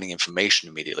immediately, finding information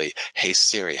immediately. Hey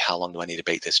Siri, how long do I need to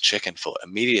bake this chicken for?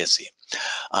 Immediacy.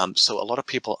 So a lot of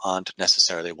people aren't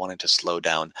necessarily wanting to slow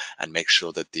down and make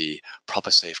sure that the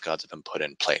proper safeguards have been put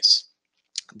in place.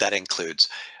 That includes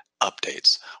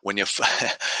updates. When your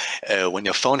when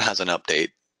your phone has an update,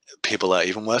 people are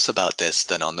even worse about this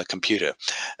than on the computer.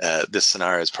 This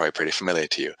scenario is probably pretty familiar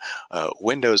to you.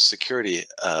 Windows security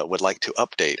would like to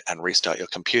update and restart your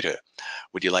computer.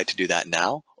 Would you like to do that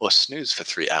now or snooze for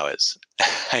 3 hours?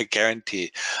 I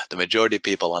guarantee the majority of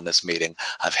people on this meeting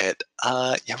have hit,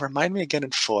 yeah, remind me again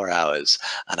in 4 hours.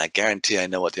 And I guarantee I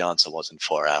know what the answer was in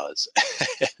 4 hours.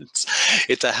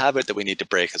 It's a habit that we need to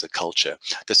break as a culture.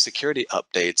 The security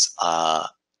updates are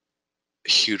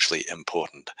hugely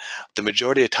important. The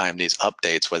majority of time, these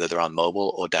updates, whether they're on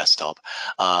mobile or desktop,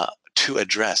 to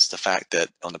address the fact that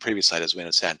on the previous slide, as we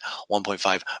understand,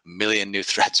 1.5 million new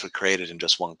threats were created in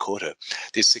just one quarter.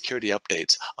 These security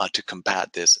updates are to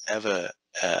combat this ever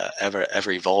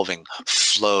evolving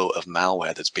flow of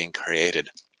malware that's being created.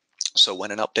 So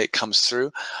when an update comes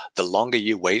through, the longer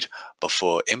you wait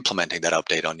before implementing that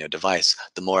update on your device,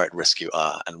 the more at risk you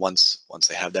are. And once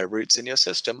they have their roots in your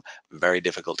system, very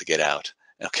difficult to get out.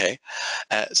 Okay,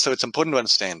 so it's important to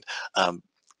understand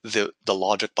the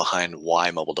logic behind why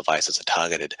mobile devices are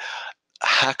targeted.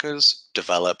 Hackers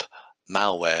develop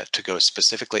malware to go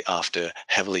specifically after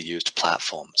heavily used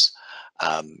platforms.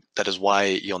 That is why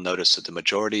you'll notice that the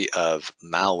majority of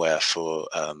malware for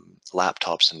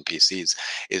laptops and PCs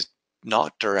is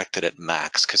not directed at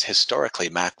Macs, because historically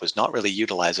Mac was not really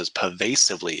utilized as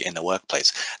pervasively in the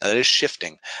workplace. Now that is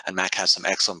shifting, and Mac has some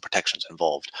excellent protections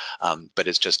involved, but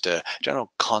it's just a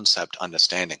general concept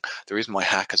understanding. The reason why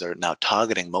hackers are now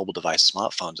targeting mobile device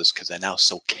smartphones is because they're now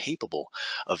so capable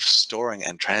of storing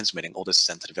and transmitting all this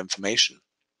sensitive information.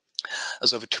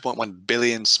 There's over 2.1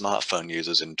 billion smartphone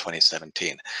users in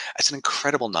 2017. That's an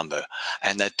incredible number,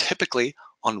 and they're typically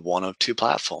on one of two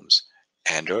platforms,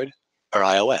 Android or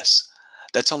iOS.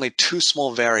 That's only two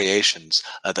small variations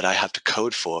that I have to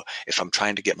code for if I'm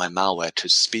trying to get my malware to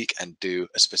speak and do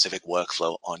a specific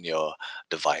workflow on your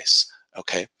device.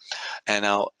 Okay, and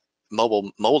now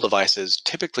mobile devices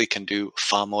typically can do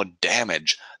far more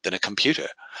damage than a computer.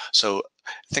 So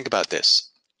think about this.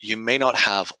 You may not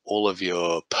have all of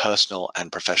your personal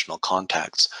and professional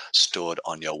contacts stored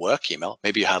on your work email.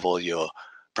 Maybe you have all your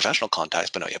professional contacts,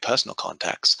 but not your personal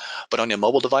contacts. But on your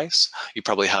mobile device, you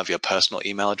probably have your personal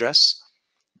email address,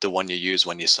 the one you use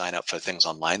when you sign up for things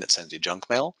online that sends you junk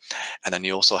mail. And then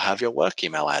you also have your work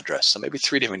email address. So maybe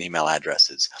 3 different email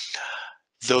addresses.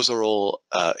 Those are all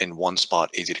in one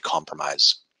spot, easy to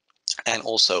compromise. And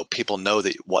also, people know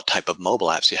that what type of mobile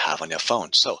apps you have on your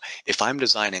phone. So if I'm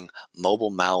designing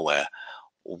mobile malware,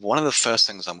 one of the first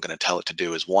things I'm going to tell it to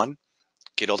do is, one,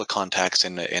 get all the contacts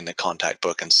in the contact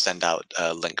book and send out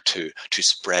a link to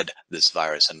spread this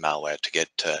virus and malware to get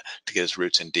its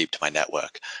roots in deep to my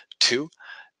network. Two,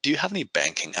 do you have any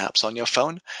banking apps on your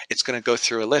phone? It's going to go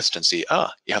through a list and see,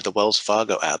 you have the Wells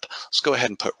Fargo app. Let's go ahead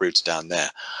and put roots down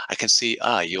there. I can see,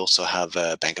 you also have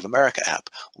a Bank of America app.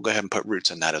 We'll go ahead and put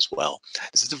roots in that as well.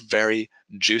 This is a very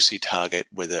juicy target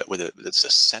it's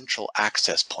a central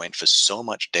access point for so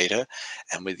much data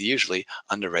and with usually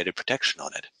underrated protection on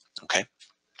it. Okay.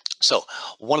 So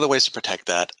one of the ways to protect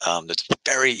that that's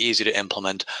very easy to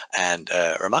implement and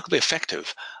remarkably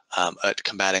effective at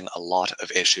combating a lot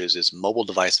of issues is mobile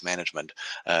device management,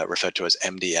 referred to as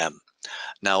MDM.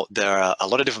 Now, there are a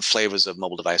lot of different flavors of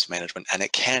mobile device management, and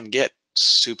it can get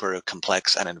super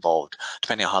complex and involved.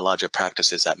 Depending on how large your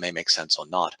practice is, that may make sense or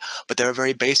not. But there are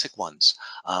very basic ones.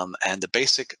 And the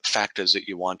basic factors that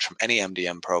you want from any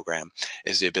MDM program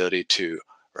is the ability to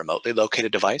remotely locate a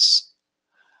device,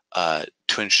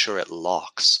 to ensure it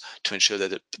locks, to ensure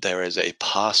that there is a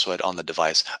password on the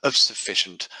device of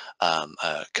sufficient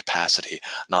capacity,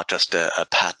 not just a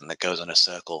pattern that goes in a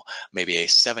circle, maybe a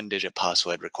 7-digit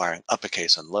password requiring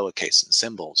uppercase and lowercase and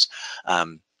symbols.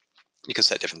 You can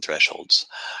set different thresholds.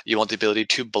 You want the ability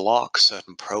to block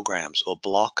certain programs or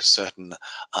block certain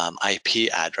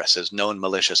IP addresses, known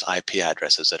malicious IP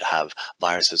addresses that have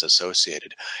viruses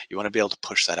associated. You want to be able to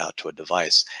push that out to a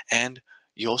device. And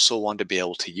you also want to be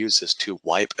able to use this to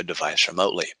wipe a device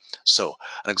remotely. So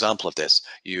an example of this,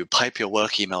 you pipe your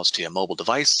work emails to your mobile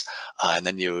device, and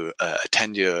then you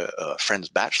attend your friend's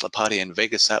bachelor party in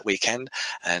Vegas that weekend,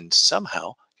 and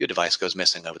somehow your device goes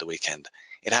missing over the weekend.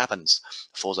 It happens,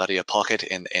 falls out of your pocket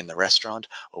in the restaurant,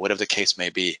 or whatever the case may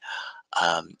be.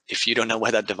 If you don't know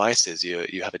where that device is,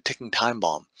 you have a ticking time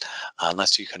bomb,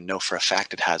 unless you can know for a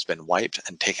fact it has been wiped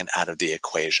and taken out of the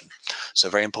equation. So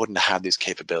very important to have these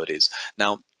capabilities.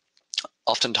 Now,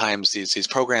 Oftentimes these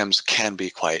programs can be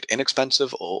quite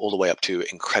inexpensive or all the way up to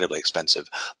incredibly expensive,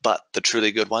 but the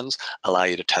truly good ones allow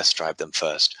you to test drive them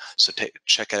first. So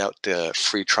check out the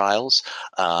free trials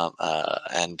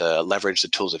and leverage the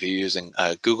tools. If you're using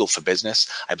Google for Business,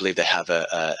 I believe they have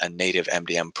a native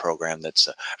MDM program that's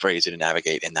very easy to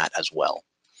navigate in that as well.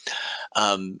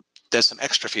 There's some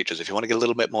extra features. If you want to get a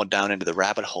little bit more down into the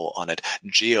rabbit hole on it,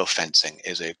 geofencing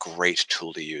is a great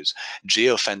tool to use.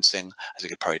 Geofencing, as you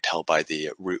could probably tell by the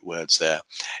root words there,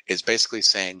 is basically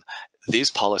saying these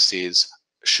policies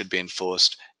should be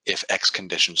enforced if X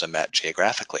conditions are met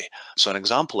geographically. So an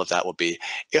example of that would be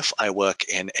if I work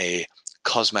in a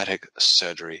cosmetic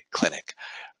surgery clinic.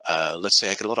 Let's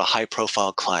say I get a lot of high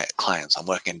profile clients. I'm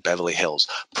working in Beverly Hills.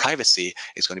 Privacy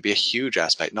is going to be a huge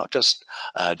aspect, not just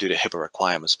due to HIPAA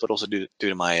requirements, but also due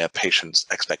to my patients'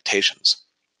 expectations.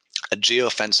 A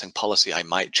geofencing policy I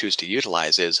might choose to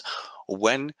utilize is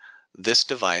when this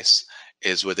device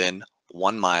is within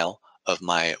 1 mile of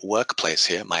my workplace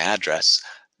here, my address,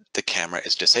 the camera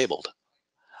is disabled.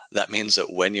 That means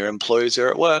that when your employees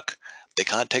are at work, they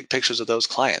can't take pictures of those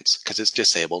clients because it's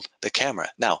disabled the camera.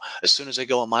 Now, as soon as they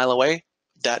go 1 mile away,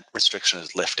 that restriction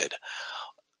is lifted.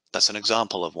 That's an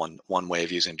example of one way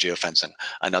of using geofencing.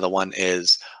 Another one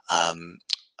is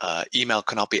email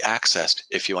cannot be accessed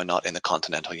if you are not in the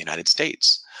continental United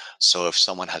States. So if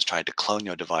someone has tried to clone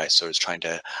your device or is trying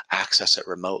to access it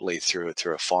remotely through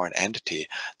a foreign entity,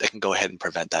 they can go ahead and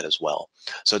prevent that as well.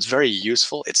 So it's very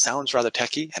useful. It sounds rather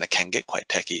techy, and it can get quite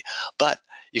techy, but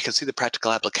you can see the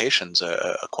practical applications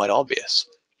are quite obvious.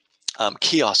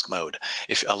 Kiosk mode.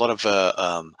 If a lot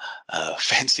of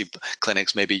fancy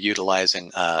clinics may be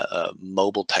utilizing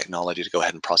mobile technology to go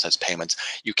ahead and process payments,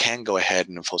 you can go ahead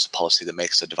and enforce a policy that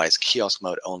makes the device kiosk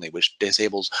mode only, which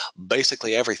disables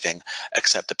basically everything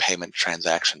except the payment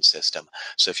transaction system.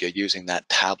 So if you're using that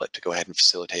tablet to go ahead and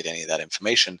facilitate any of that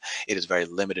information, it is very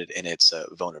limited in its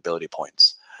vulnerability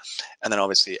points. And then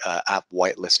obviously app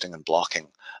whitelisting and blocking.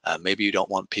 Maybe you don't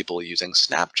want people using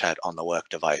Snapchat on the work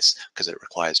device because it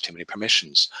requires too many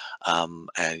permissions,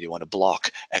 and you want to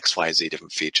block XYZ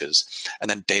different features. And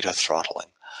then data throttling.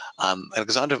 An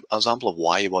example of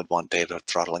why you would want data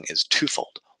throttling is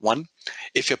twofold. One,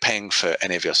 if you're paying for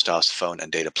any of your staff's phone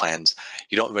and data plans,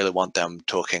 you don't really want them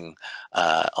talking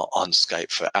on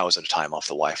Skype for hours at a time off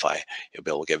the Wi-Fi. Your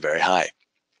bill will get very high.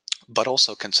 But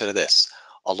also consider this.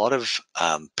 A lot of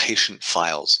patient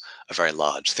files are very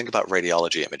large. Think about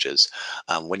radiology images.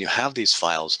 When you have these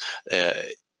files,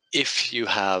 if you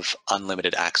have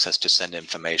unlimited access to send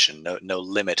information, no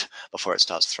limit before it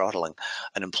starts throttling,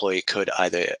 an employee could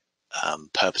either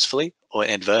purposefully or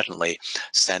inadvertently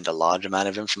send a large amount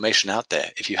of information out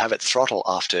there. If you have it throttle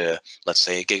after, let's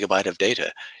say, a gigabyte of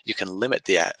data, you can limit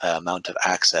the amount of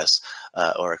access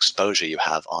or exposure you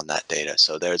have on that data.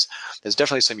 So there's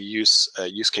definitely some use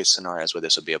case scenarios where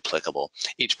this would be applicable.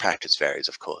 Each practice varies,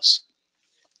 of course.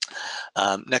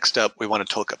 Next up, we want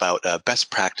to talk about best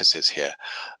practices here.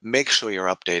 Make sure you're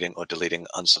updating or deleting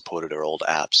unsupported or old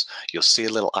apps. You'll see a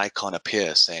little icon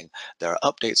appear saying there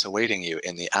are updates awaiting you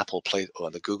in the Apple Play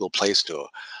or the Google Play Store.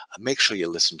 Make sure you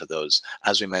listen to those.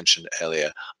 As we mentioned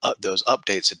earlier, those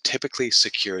updates are typically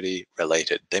security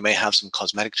related. They may have some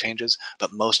cosmetic changes,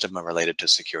 but most of them are related to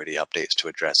security updates to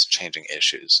address changing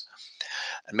issues.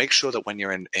 And make sure that when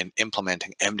you're in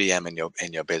implementing MDM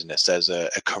in your business, there's a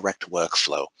correct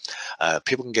workflow.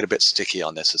 People can get a bit sticky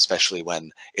on this, especially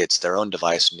when it's their own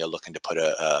device and you're looking to put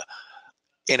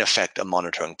in effect, a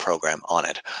monitoring program on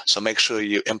it. So make sure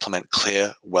you implement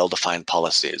clear, well-defined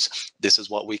policies. This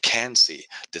is what we can see.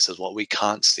 This is what we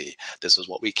can't see. This is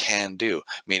what we can do.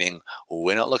 Meaning,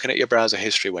 we're not looking at your browser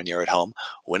history when you're at home.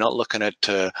 We're not looking at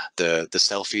the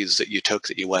selfies that you took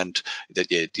that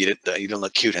you didn't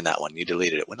look cute in that one. You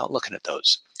deleted it. We're not looking at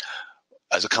those.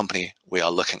 As a company, we are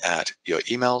looking at your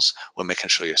emails. We're making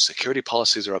sure your security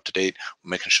policies are up to date.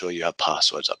 We're making sure you have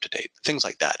passwords up to date, things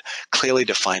like that. Clearly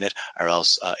define it, or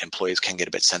else employees can get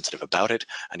a bit sensitive about it,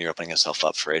 and you're opening yourself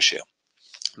up for issue.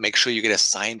 Make sure you get a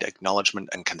signed acknowledgement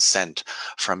and consent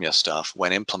from your staff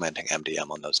when implementing MDM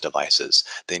on those devices.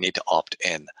 They need to opt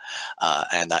in,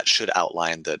 and that should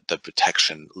outline the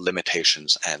protection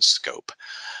limitations and scope.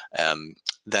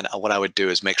 Then what I would do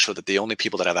is make sure that the only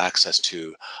people that have access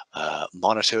to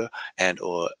monitor and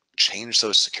or change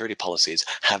those security policies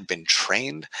have been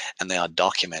trained and they are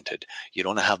documented. You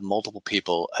don't have multiple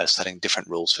people setting different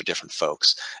rules for different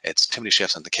folks. It's too many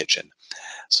chefs in the kitchen.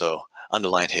 So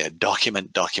underlined here,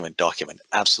 document, document, document,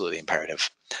 absolutely imperative.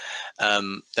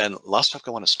 Then last topic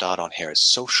I want to start on here is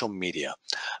social media.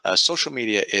 Social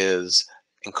media is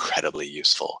incredibly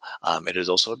useful. It is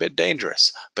also a bit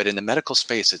dangerous, but in the medical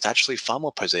space, it's actually far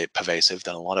more pervasive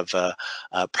than a lot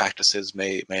of practices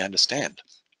may understand.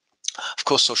 Of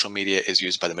course, social media is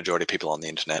used by the majority of people on the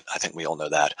internet. I think we all know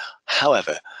that.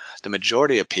 However, the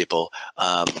majority of people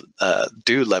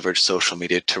do leverage social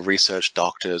media to research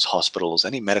doctors, hospitals,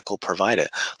 any medical provider.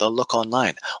 They'll look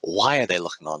online. Why are they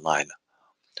looking online?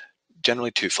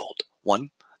 Generally twofold.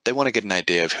 One, they want to get an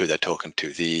idea of who they're talking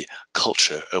to, the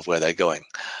culture of where they're going.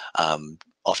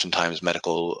 Oftentimes,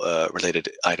 medical related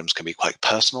items can be quite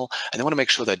personal, and they want to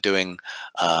make sure they're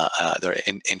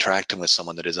interacting with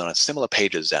someone that is on a similar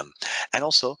page as them. And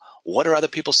also, what are other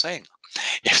people saying?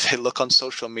 If they look on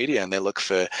social media and they look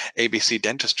for ABC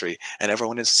Dentistry and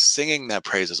everyone is singing their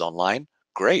praises online,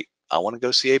 great. I want to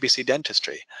go see ABC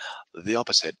Dentistry. The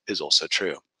opposite is also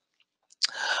true.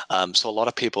 So a lot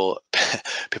of people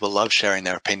people love sharing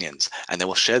their opinions, and they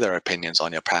will share their opinions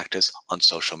on your practice on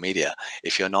social media.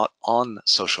 If you're not on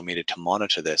social media to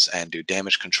monitor this and do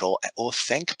damage control or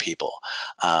thank people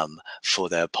for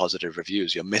their positive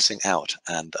reviews, you're missing out,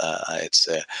 and it's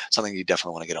something you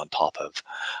definitely want to get on top of.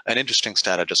 An interesting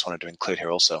stat I just wanted to include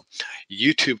here also: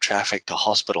 YouTube traffic to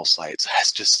hospital sites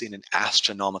has just seen an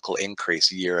astronomical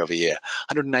increase year over year,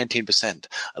 119%.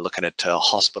 Looking at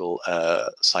hospital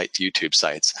site YouTube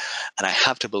sites, and I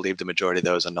have to believe the majority of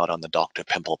those are not on the Dr.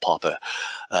 Pimple Popper.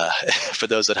 For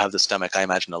those that have the stomach, I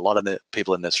imagine a lot of the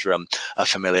people in this room are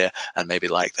familiar and maybe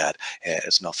like that.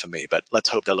 It's not for me, but let's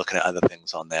hope they're looking at other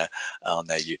things on their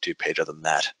YouTube page other than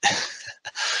that.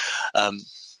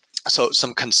 So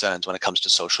some concerns when it comes to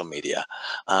social media.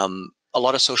 A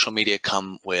lot of social media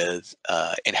come with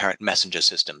inherent messenger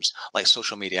systems. Like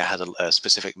social media has a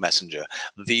specific messenger.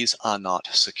 These are not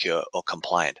secure or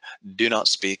compliant. Do not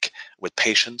speak with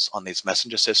patients on these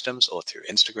messenger systems or through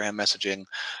Instagram messaging.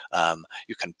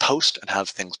 You can post and have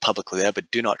things publicly there, but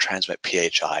do not transmit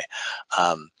PHI.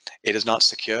 It is not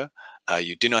secure.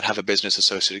 You do not have a business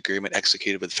associate agreement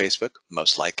executed with Facebook,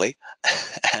 most likely,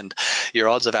 and your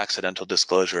odds of accidental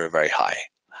disclosure are very high.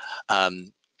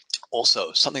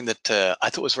 Also, something that I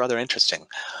thought was rather interesting: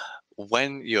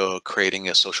 when you're creating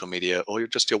your social media or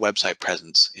just your website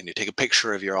presence, and you take a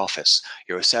picture of your office,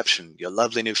 your reception, your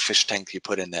lovely new fish tank you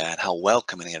put in there, and how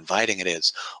welcoming and inviting it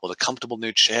is, or the comfortable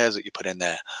new chairs that you put in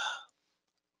there,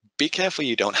 be careful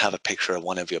you don't have a picture of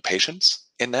one of your patients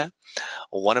in there.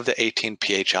 One of the 18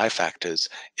 PHI factors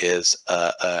is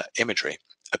imagery,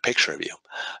 a picture of you.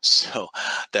 So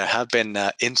there have been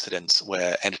incidents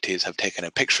where entities have taken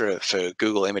a picture for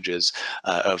Google Images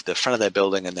of the front of their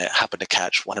building, and they happen to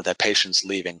catch one of their patients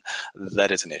leaving.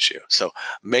 That is an issue. So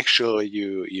make sure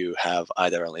you have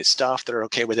either only staff that are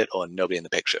okay with it or nobody in the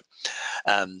picture.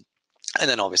 And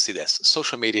then obviously this,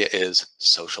 social media is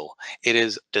social. It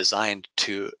is designed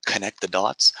to connect the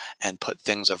dots and put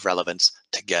things of relevance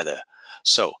together.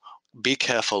 So be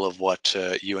careful of what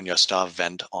you and your staff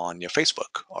vent on your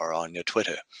Facebook or on your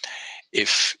Twitter.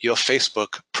 If your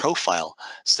Facebook profile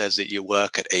says that you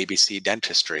work at ABC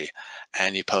Dentistry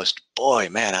and you post, boy,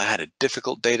 man, I had a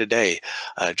difficult day today,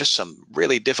 just some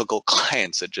really difficult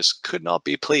clients that just could not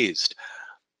be pleased,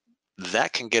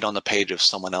 that can get on the page of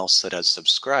someone else that has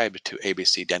subscribed to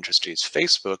ABC Dentistry's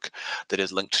Facebook, that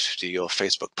is linked to your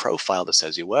Facebook profile that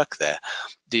says you work there.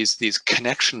 These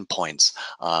connection points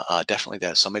are definitely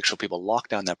there. So make sure people lock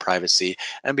down their privacy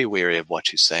and be wary of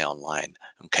what you say online.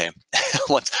 Okay,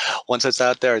 once it's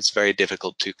out there, it's very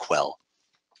difficult to quell.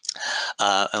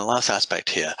 And the last aspect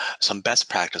here, some best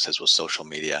practices with social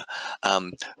media.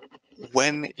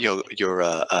 When you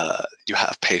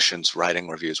have patients writing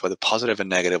reviews, whether positive or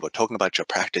negative, or talking about your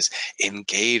practice,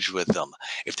 engage with them.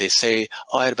 If they say,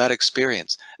 "Oh, I had a bad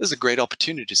experience," this is a great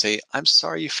opportunity to say, "I'm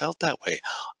sorry you felt that way.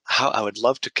 I would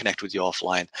love to connect with you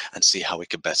offline and see how we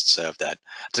could best serve that."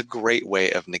 It's a great way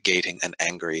of negating an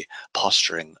angry,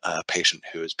 posturing patient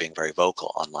who is being very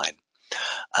vocal online.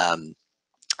 Um,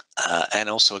 and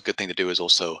also a good thing to do is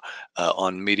also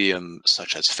on medium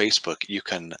such as Facebook, you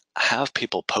can have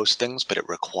people post things, but it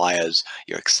requires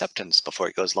your acceptance before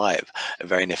it goes live. A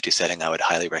very nifty setting I would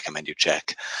highly recommend you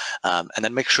check. And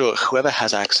then make sure whoever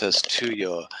has access to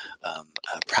your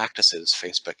practices,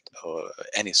 Facebook or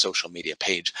any social media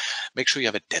page, make sure you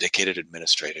have a dedicated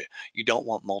administrator. You don't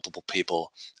want multiple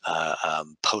people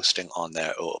posting on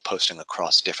there or posting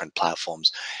across different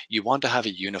platforms. You want to have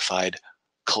a unified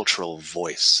cultural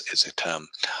voice, is a term,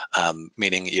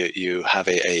 meaning you have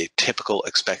a typical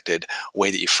expected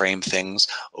way that you frame things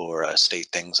or state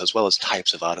things, as well as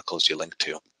types of articles you link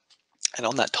to. And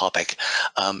on that topic,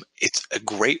 it's a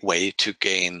great way to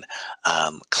gain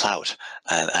clout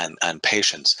and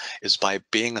patience is by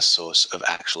being a source of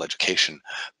actual education.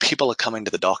 People are coming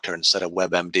to the doctor instead of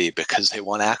WebMD because they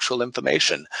want actual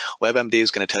information. WebMD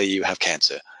is going to tell you you have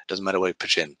cancer. Doesn't matter what you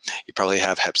put in. You probably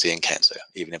have Hep C and cancer,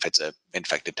 even if it's an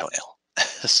infected toenail.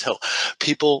 So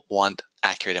people want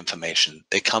accurate information.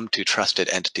 They come to trusted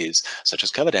entities, such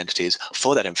as covered entities,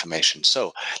 for that information.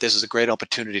 So this is a great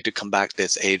opportunity to combat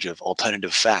this age of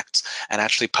alternative facts and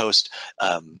actually post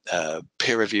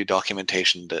peer-reviewed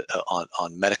documentation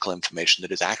on medical information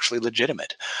that is actually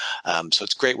legitimate. So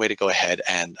it's a great way to go ahead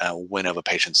and win over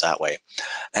patients that way.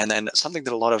 And then something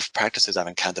that a lot of practices I've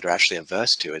encountered are actually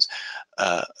averse to is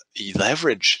you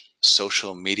leverage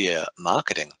social media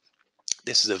marketing.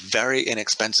 This is a very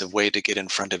inexpensive way to get in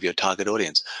front of your target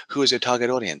audience. Who is your target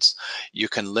audience? You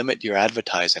can limit your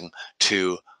advertising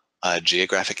to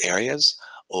geographic areas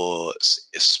or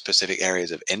specific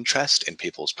areas of interest in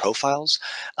people's profiles,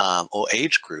 or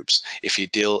age groups. If you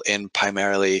deal in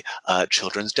primarily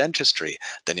children's dentistry,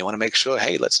 then you want to make sure,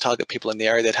 hey, let's target people in the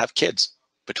area that have kids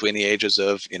between the ages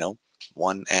of,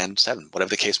 1 and 7, whatever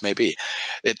the case may be.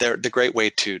 They're the great way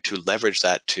to leverage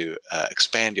that to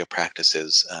expand your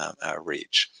practice's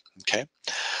reach. Okay,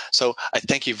 so I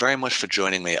thank you very much for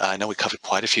joining me. I know we covered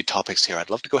quite a few topics here. I'd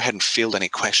love to go ahead and field any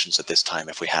questions at this time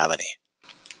if we have any.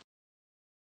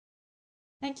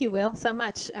 Thank you, Will, so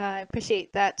much. I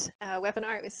appreciate that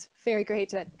webinar. It was very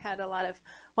great. It had a lot of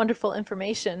wonderful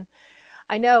information.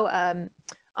 I know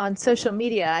on social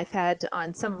media, I've had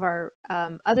on some of our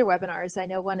other webinars, I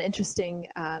know one interesting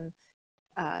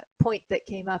point that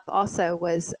came up also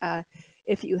was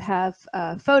if you have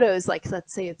photos, like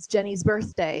let's say it's Jenny's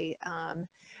birthday,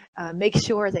 make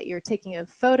sure that you're taking a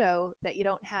photo that you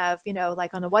don't have,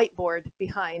 like on a whiteboard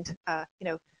behind,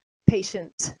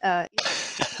 patient.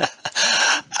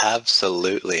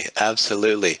 Absolutely,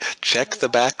 absolutely. Check the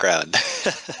background.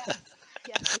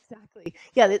 Yes, exactly.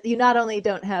 Yeah, that you not only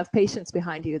don't have patients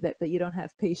behind you, but you don't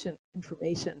have patient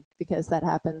information, because that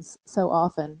happens so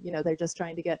often. They're just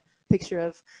trying to get a picture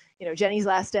of, Jenny's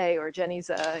last day or Jenny's,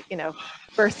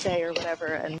 birthday or whatever,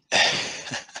 and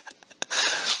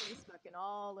Facebook and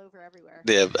all over everywhere.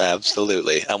 Yeah,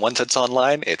 absolutely. And once it's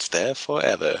online, it's there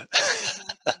forever.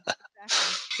 Exactly.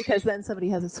 Because then somebody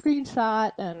has a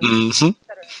screenshot and Mm-hmm. et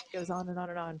cetera, and it goes on and on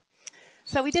and on.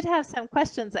 So we did have some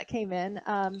questions that came in.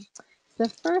 The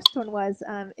first one was,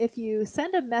 if you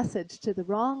send a message to the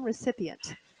wrong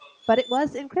recipient, but it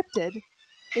was encrypted,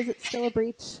 is it still a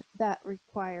breach that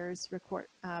requires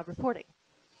reporting?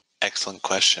 Excellent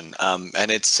question. And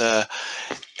it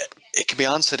can be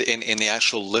answered in the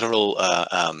actual literal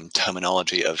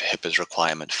terminology of HIPAA's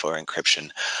requirement for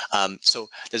encryption. So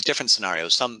there's different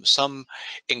scenarios. Some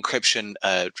encryption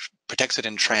protects it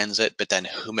in transit, but then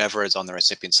whomever is on the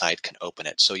recipient side can open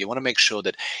it. So you want to make sure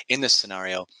that in this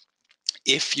scenario,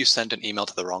 if you sent an email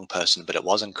to the wrong person, but it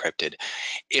was encrypted,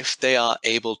 if they are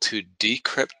able to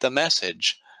decrypt the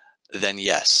message, then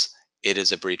yes, it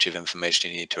is a breach of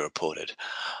information. You need to report it.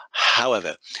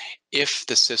 However, if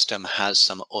the system has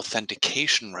some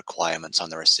authentication requirements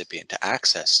on the recipient to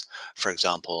access, for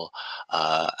example,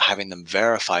 having them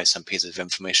verify some pieces of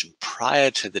information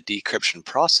prior to the decryption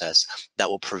process, that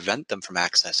will prevent them from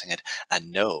accessing it,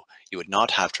 and no, you would not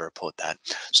have to report that.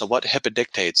 So what HIPAA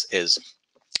dictates is,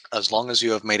 as long as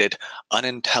you have made it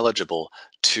unintelligible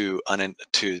to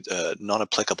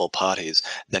non-applicable parties,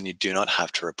 then you do not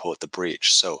have to report the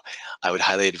breach. So I would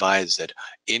highly advise that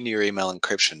in your email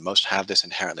encryption, most have this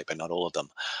inherently, but not all of them,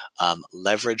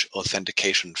 leverage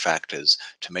authentication factors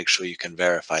to make sure you can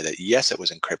verify that, yes, it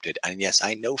was encrypted, and yes,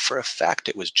 I know for a fact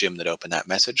it was Jim that opened that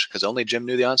message, because only Jim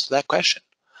knew the answer to that question.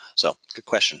 So, good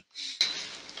question.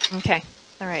 Okay,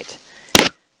 all right.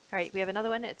 All right, we have another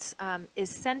one. It's, is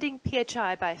sending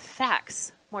PHI by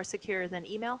fax more secure than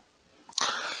email?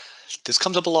 This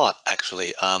comes up a lot,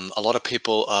 actually. A lot of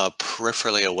people are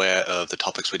peripherally aware of the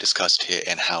topics we discussed here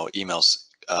and how emails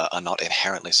are not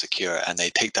inherently secure, and they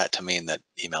take that to mean that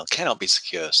email cannot be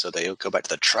secure, so they go back to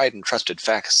the tried and trusted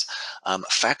fax.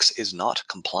 Fax is not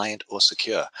compliant or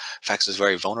secure. Fax is a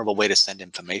very vulnerable way to send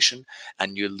information,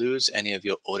 and you lose any of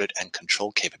your audit and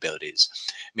control capabilities.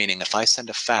 Meaning, if I send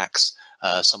a fax,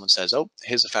 someone says, oh,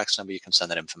 here's a fax number you can send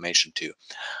that information to.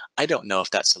 I don't know if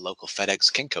that's the local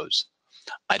FedEx Kinko's.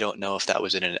 I don't know if that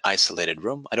was in an isolated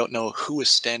room. I don't know who is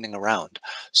standing around.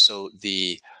 So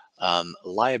the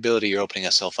liability you're opening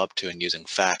yourself up to and using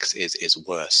fax is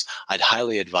worse. I'd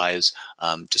highly advise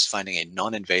just finding a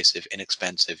non-invasive,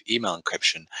 inexpensive email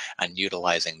encryption and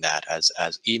utilizing that,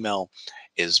 as email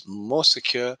is more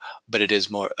secure, but it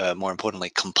is more importantly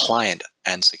compliant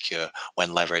and secure when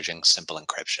leveraging simple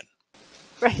encryption.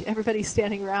 Right, everybody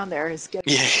standing around there is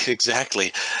getting. Yeah, exactly.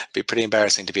 It'd be pretty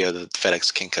embarrassing to be at the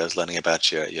FedEx Kinko's learning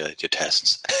about your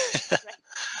tests. Right, exactly.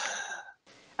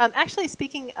 Actually,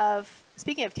 speaking of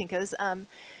Kinkos,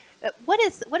 what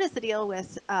is the deal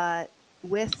with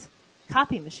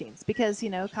copy machines? Because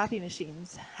copy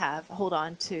machines hold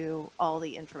on to all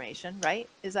the information, right?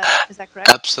 Is that correct?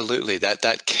 Absolutely,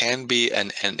 that can be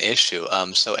an issue.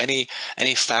 So any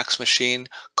fax machine,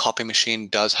 copy machine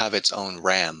does have its own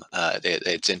RAM,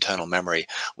 its internal memory,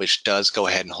 which does go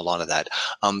ahead and hold on to that.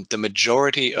 The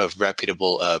majority of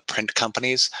reputable print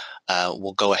companies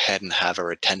will go ahead and have a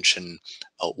retention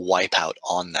wipeout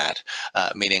on that,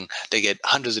 meaning they get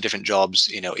hundreds of different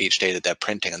jobs, each day that they're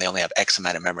printing, and they only have X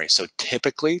amount of memory. So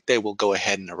typically, they will go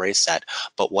ahead and erase that.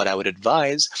 But what I would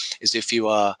advise is if you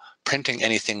are printing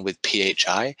anything with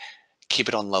PHI, keep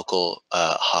it on local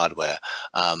hardware.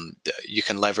 You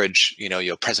can leverage,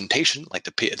 your presentation, like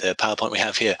the PowerPoint we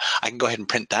have here. I can go ahead and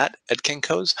print that at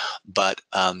Kinko's, but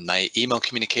my email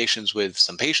communications with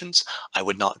some patients, I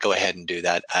would not go ahead and do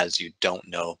that, as you don't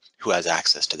know who has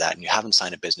access to that, and you haven't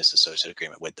signed a business associate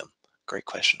agreement with them. Great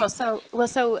question.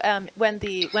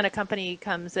 When a company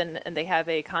comes in and they have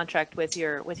a contract with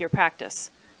your practice,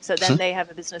 so then they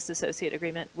have a business associate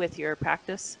agreement with your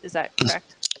practice. Is that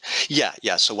correct?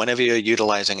 Yeah. So whenever you're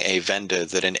utilizing a vendor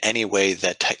that in any way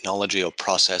that technology or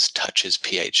process touches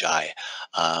PHI,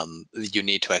 you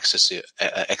need to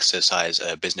exercise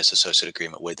a business associate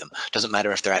agreement with them. Doesn't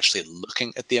matter if they're actually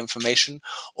looking at the information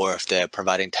or if they're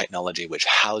providing technology which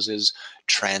houses,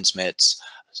 transmits,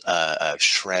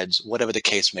 shreds, whatever the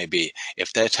case may be.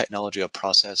 If their technology or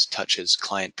process touches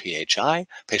client PHI,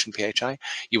 patient PHI,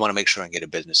 you want to make sure and get a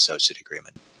business associate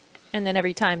agreement. And then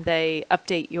every time they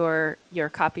update your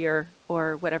copier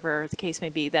or whatever the case may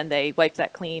be, then they wipe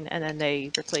that clean and then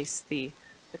they replace the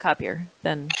copier.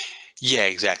 Then Yeah,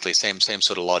 exactly. Same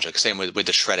sort of logic. Same with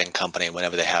the shredding company.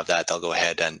 Whenever they have that, they'll go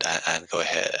ahead and go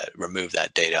ahead remove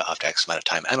that data after X amount of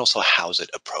time, and also house it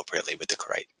appropriately with the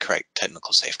correct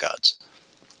technical safeguards.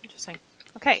 interesting.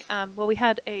 Okay. Well, we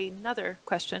had another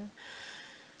question.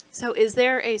 So, is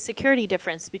there a security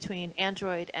difference between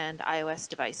Android and iOS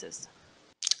devices?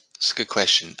 It's a good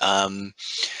question.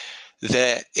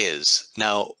 There is.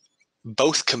 Now,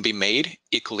 both can be made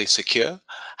equally secure.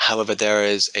 However, there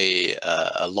is a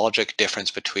logic difference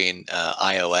between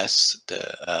iOS,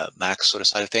 the Mac sort of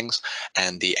side of things,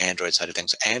 and the Android side of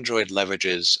things. Android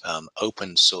leverages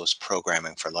open source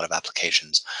programming for a lot of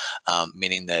applications,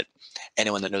 meaning that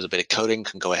anyone that knows a bit of coding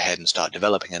can go ahead and start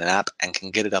developing an app and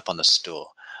can get it up on the store.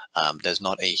 There's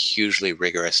not a hugely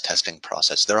rigorous testing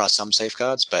process. There are some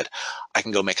safeguards, but I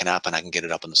can go make an app and I can get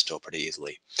it up in the store pretty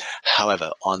easily.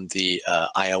 However, on the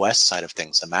iOS side of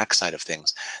things, the Mac side of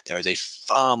things, there is a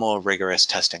far more rigorous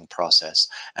testing process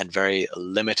and very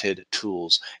limited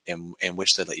tools in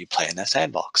which they let you play in their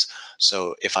sandbox.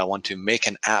 So if I want to make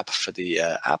an app for the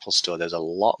Apple Store, there's a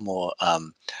lot more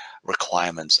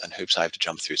requirements and hoops I have to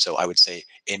jump through. So I would say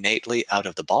innately out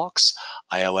of the box,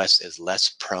 iOS is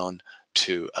less prone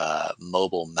to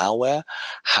mobile malware.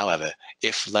 However,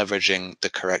 if leveraging the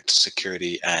correct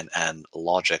security and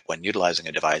logic when utilizing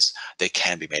a device, they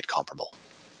can be made comparable.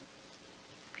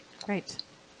 Right,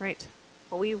 right.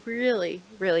 Well, we really,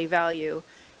 really value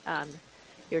um,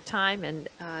 your time and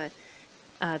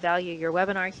value your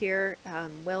webinar here.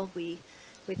 Will, we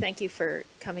thank you for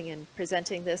coming and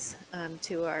presenting this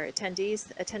to our attendees.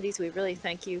 Attendees, we really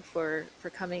thank you for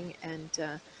coming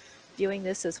and viewing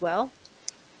this as well.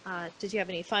 Did you have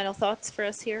any final thoughts for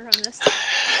us here on this?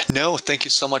 No, thank you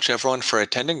so much, everyone, for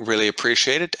attending. Really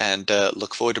appreciate it, and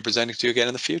look forward to presenting to you again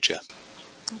in the future.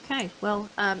 Okay, well,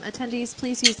 attendees,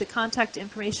 please use the contact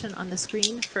information on the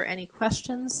screen for any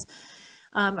questions.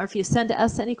 Or if you send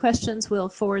us any questions, we'll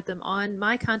forward them on.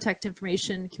 My contact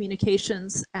information,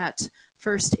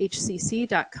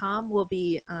 communications@firsthcc.com, will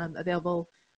be available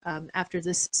after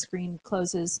this screen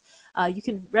closes. You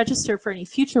can register for any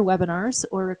future webinars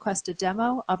or request a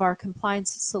demo of our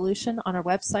compliance solution on our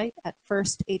website at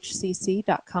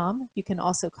firsthcc.com. You can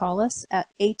also call us at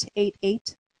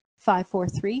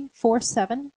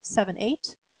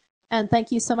 888-543-4778. And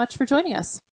thank you so much for joining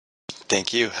us.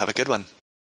 Thank you. Have a good one.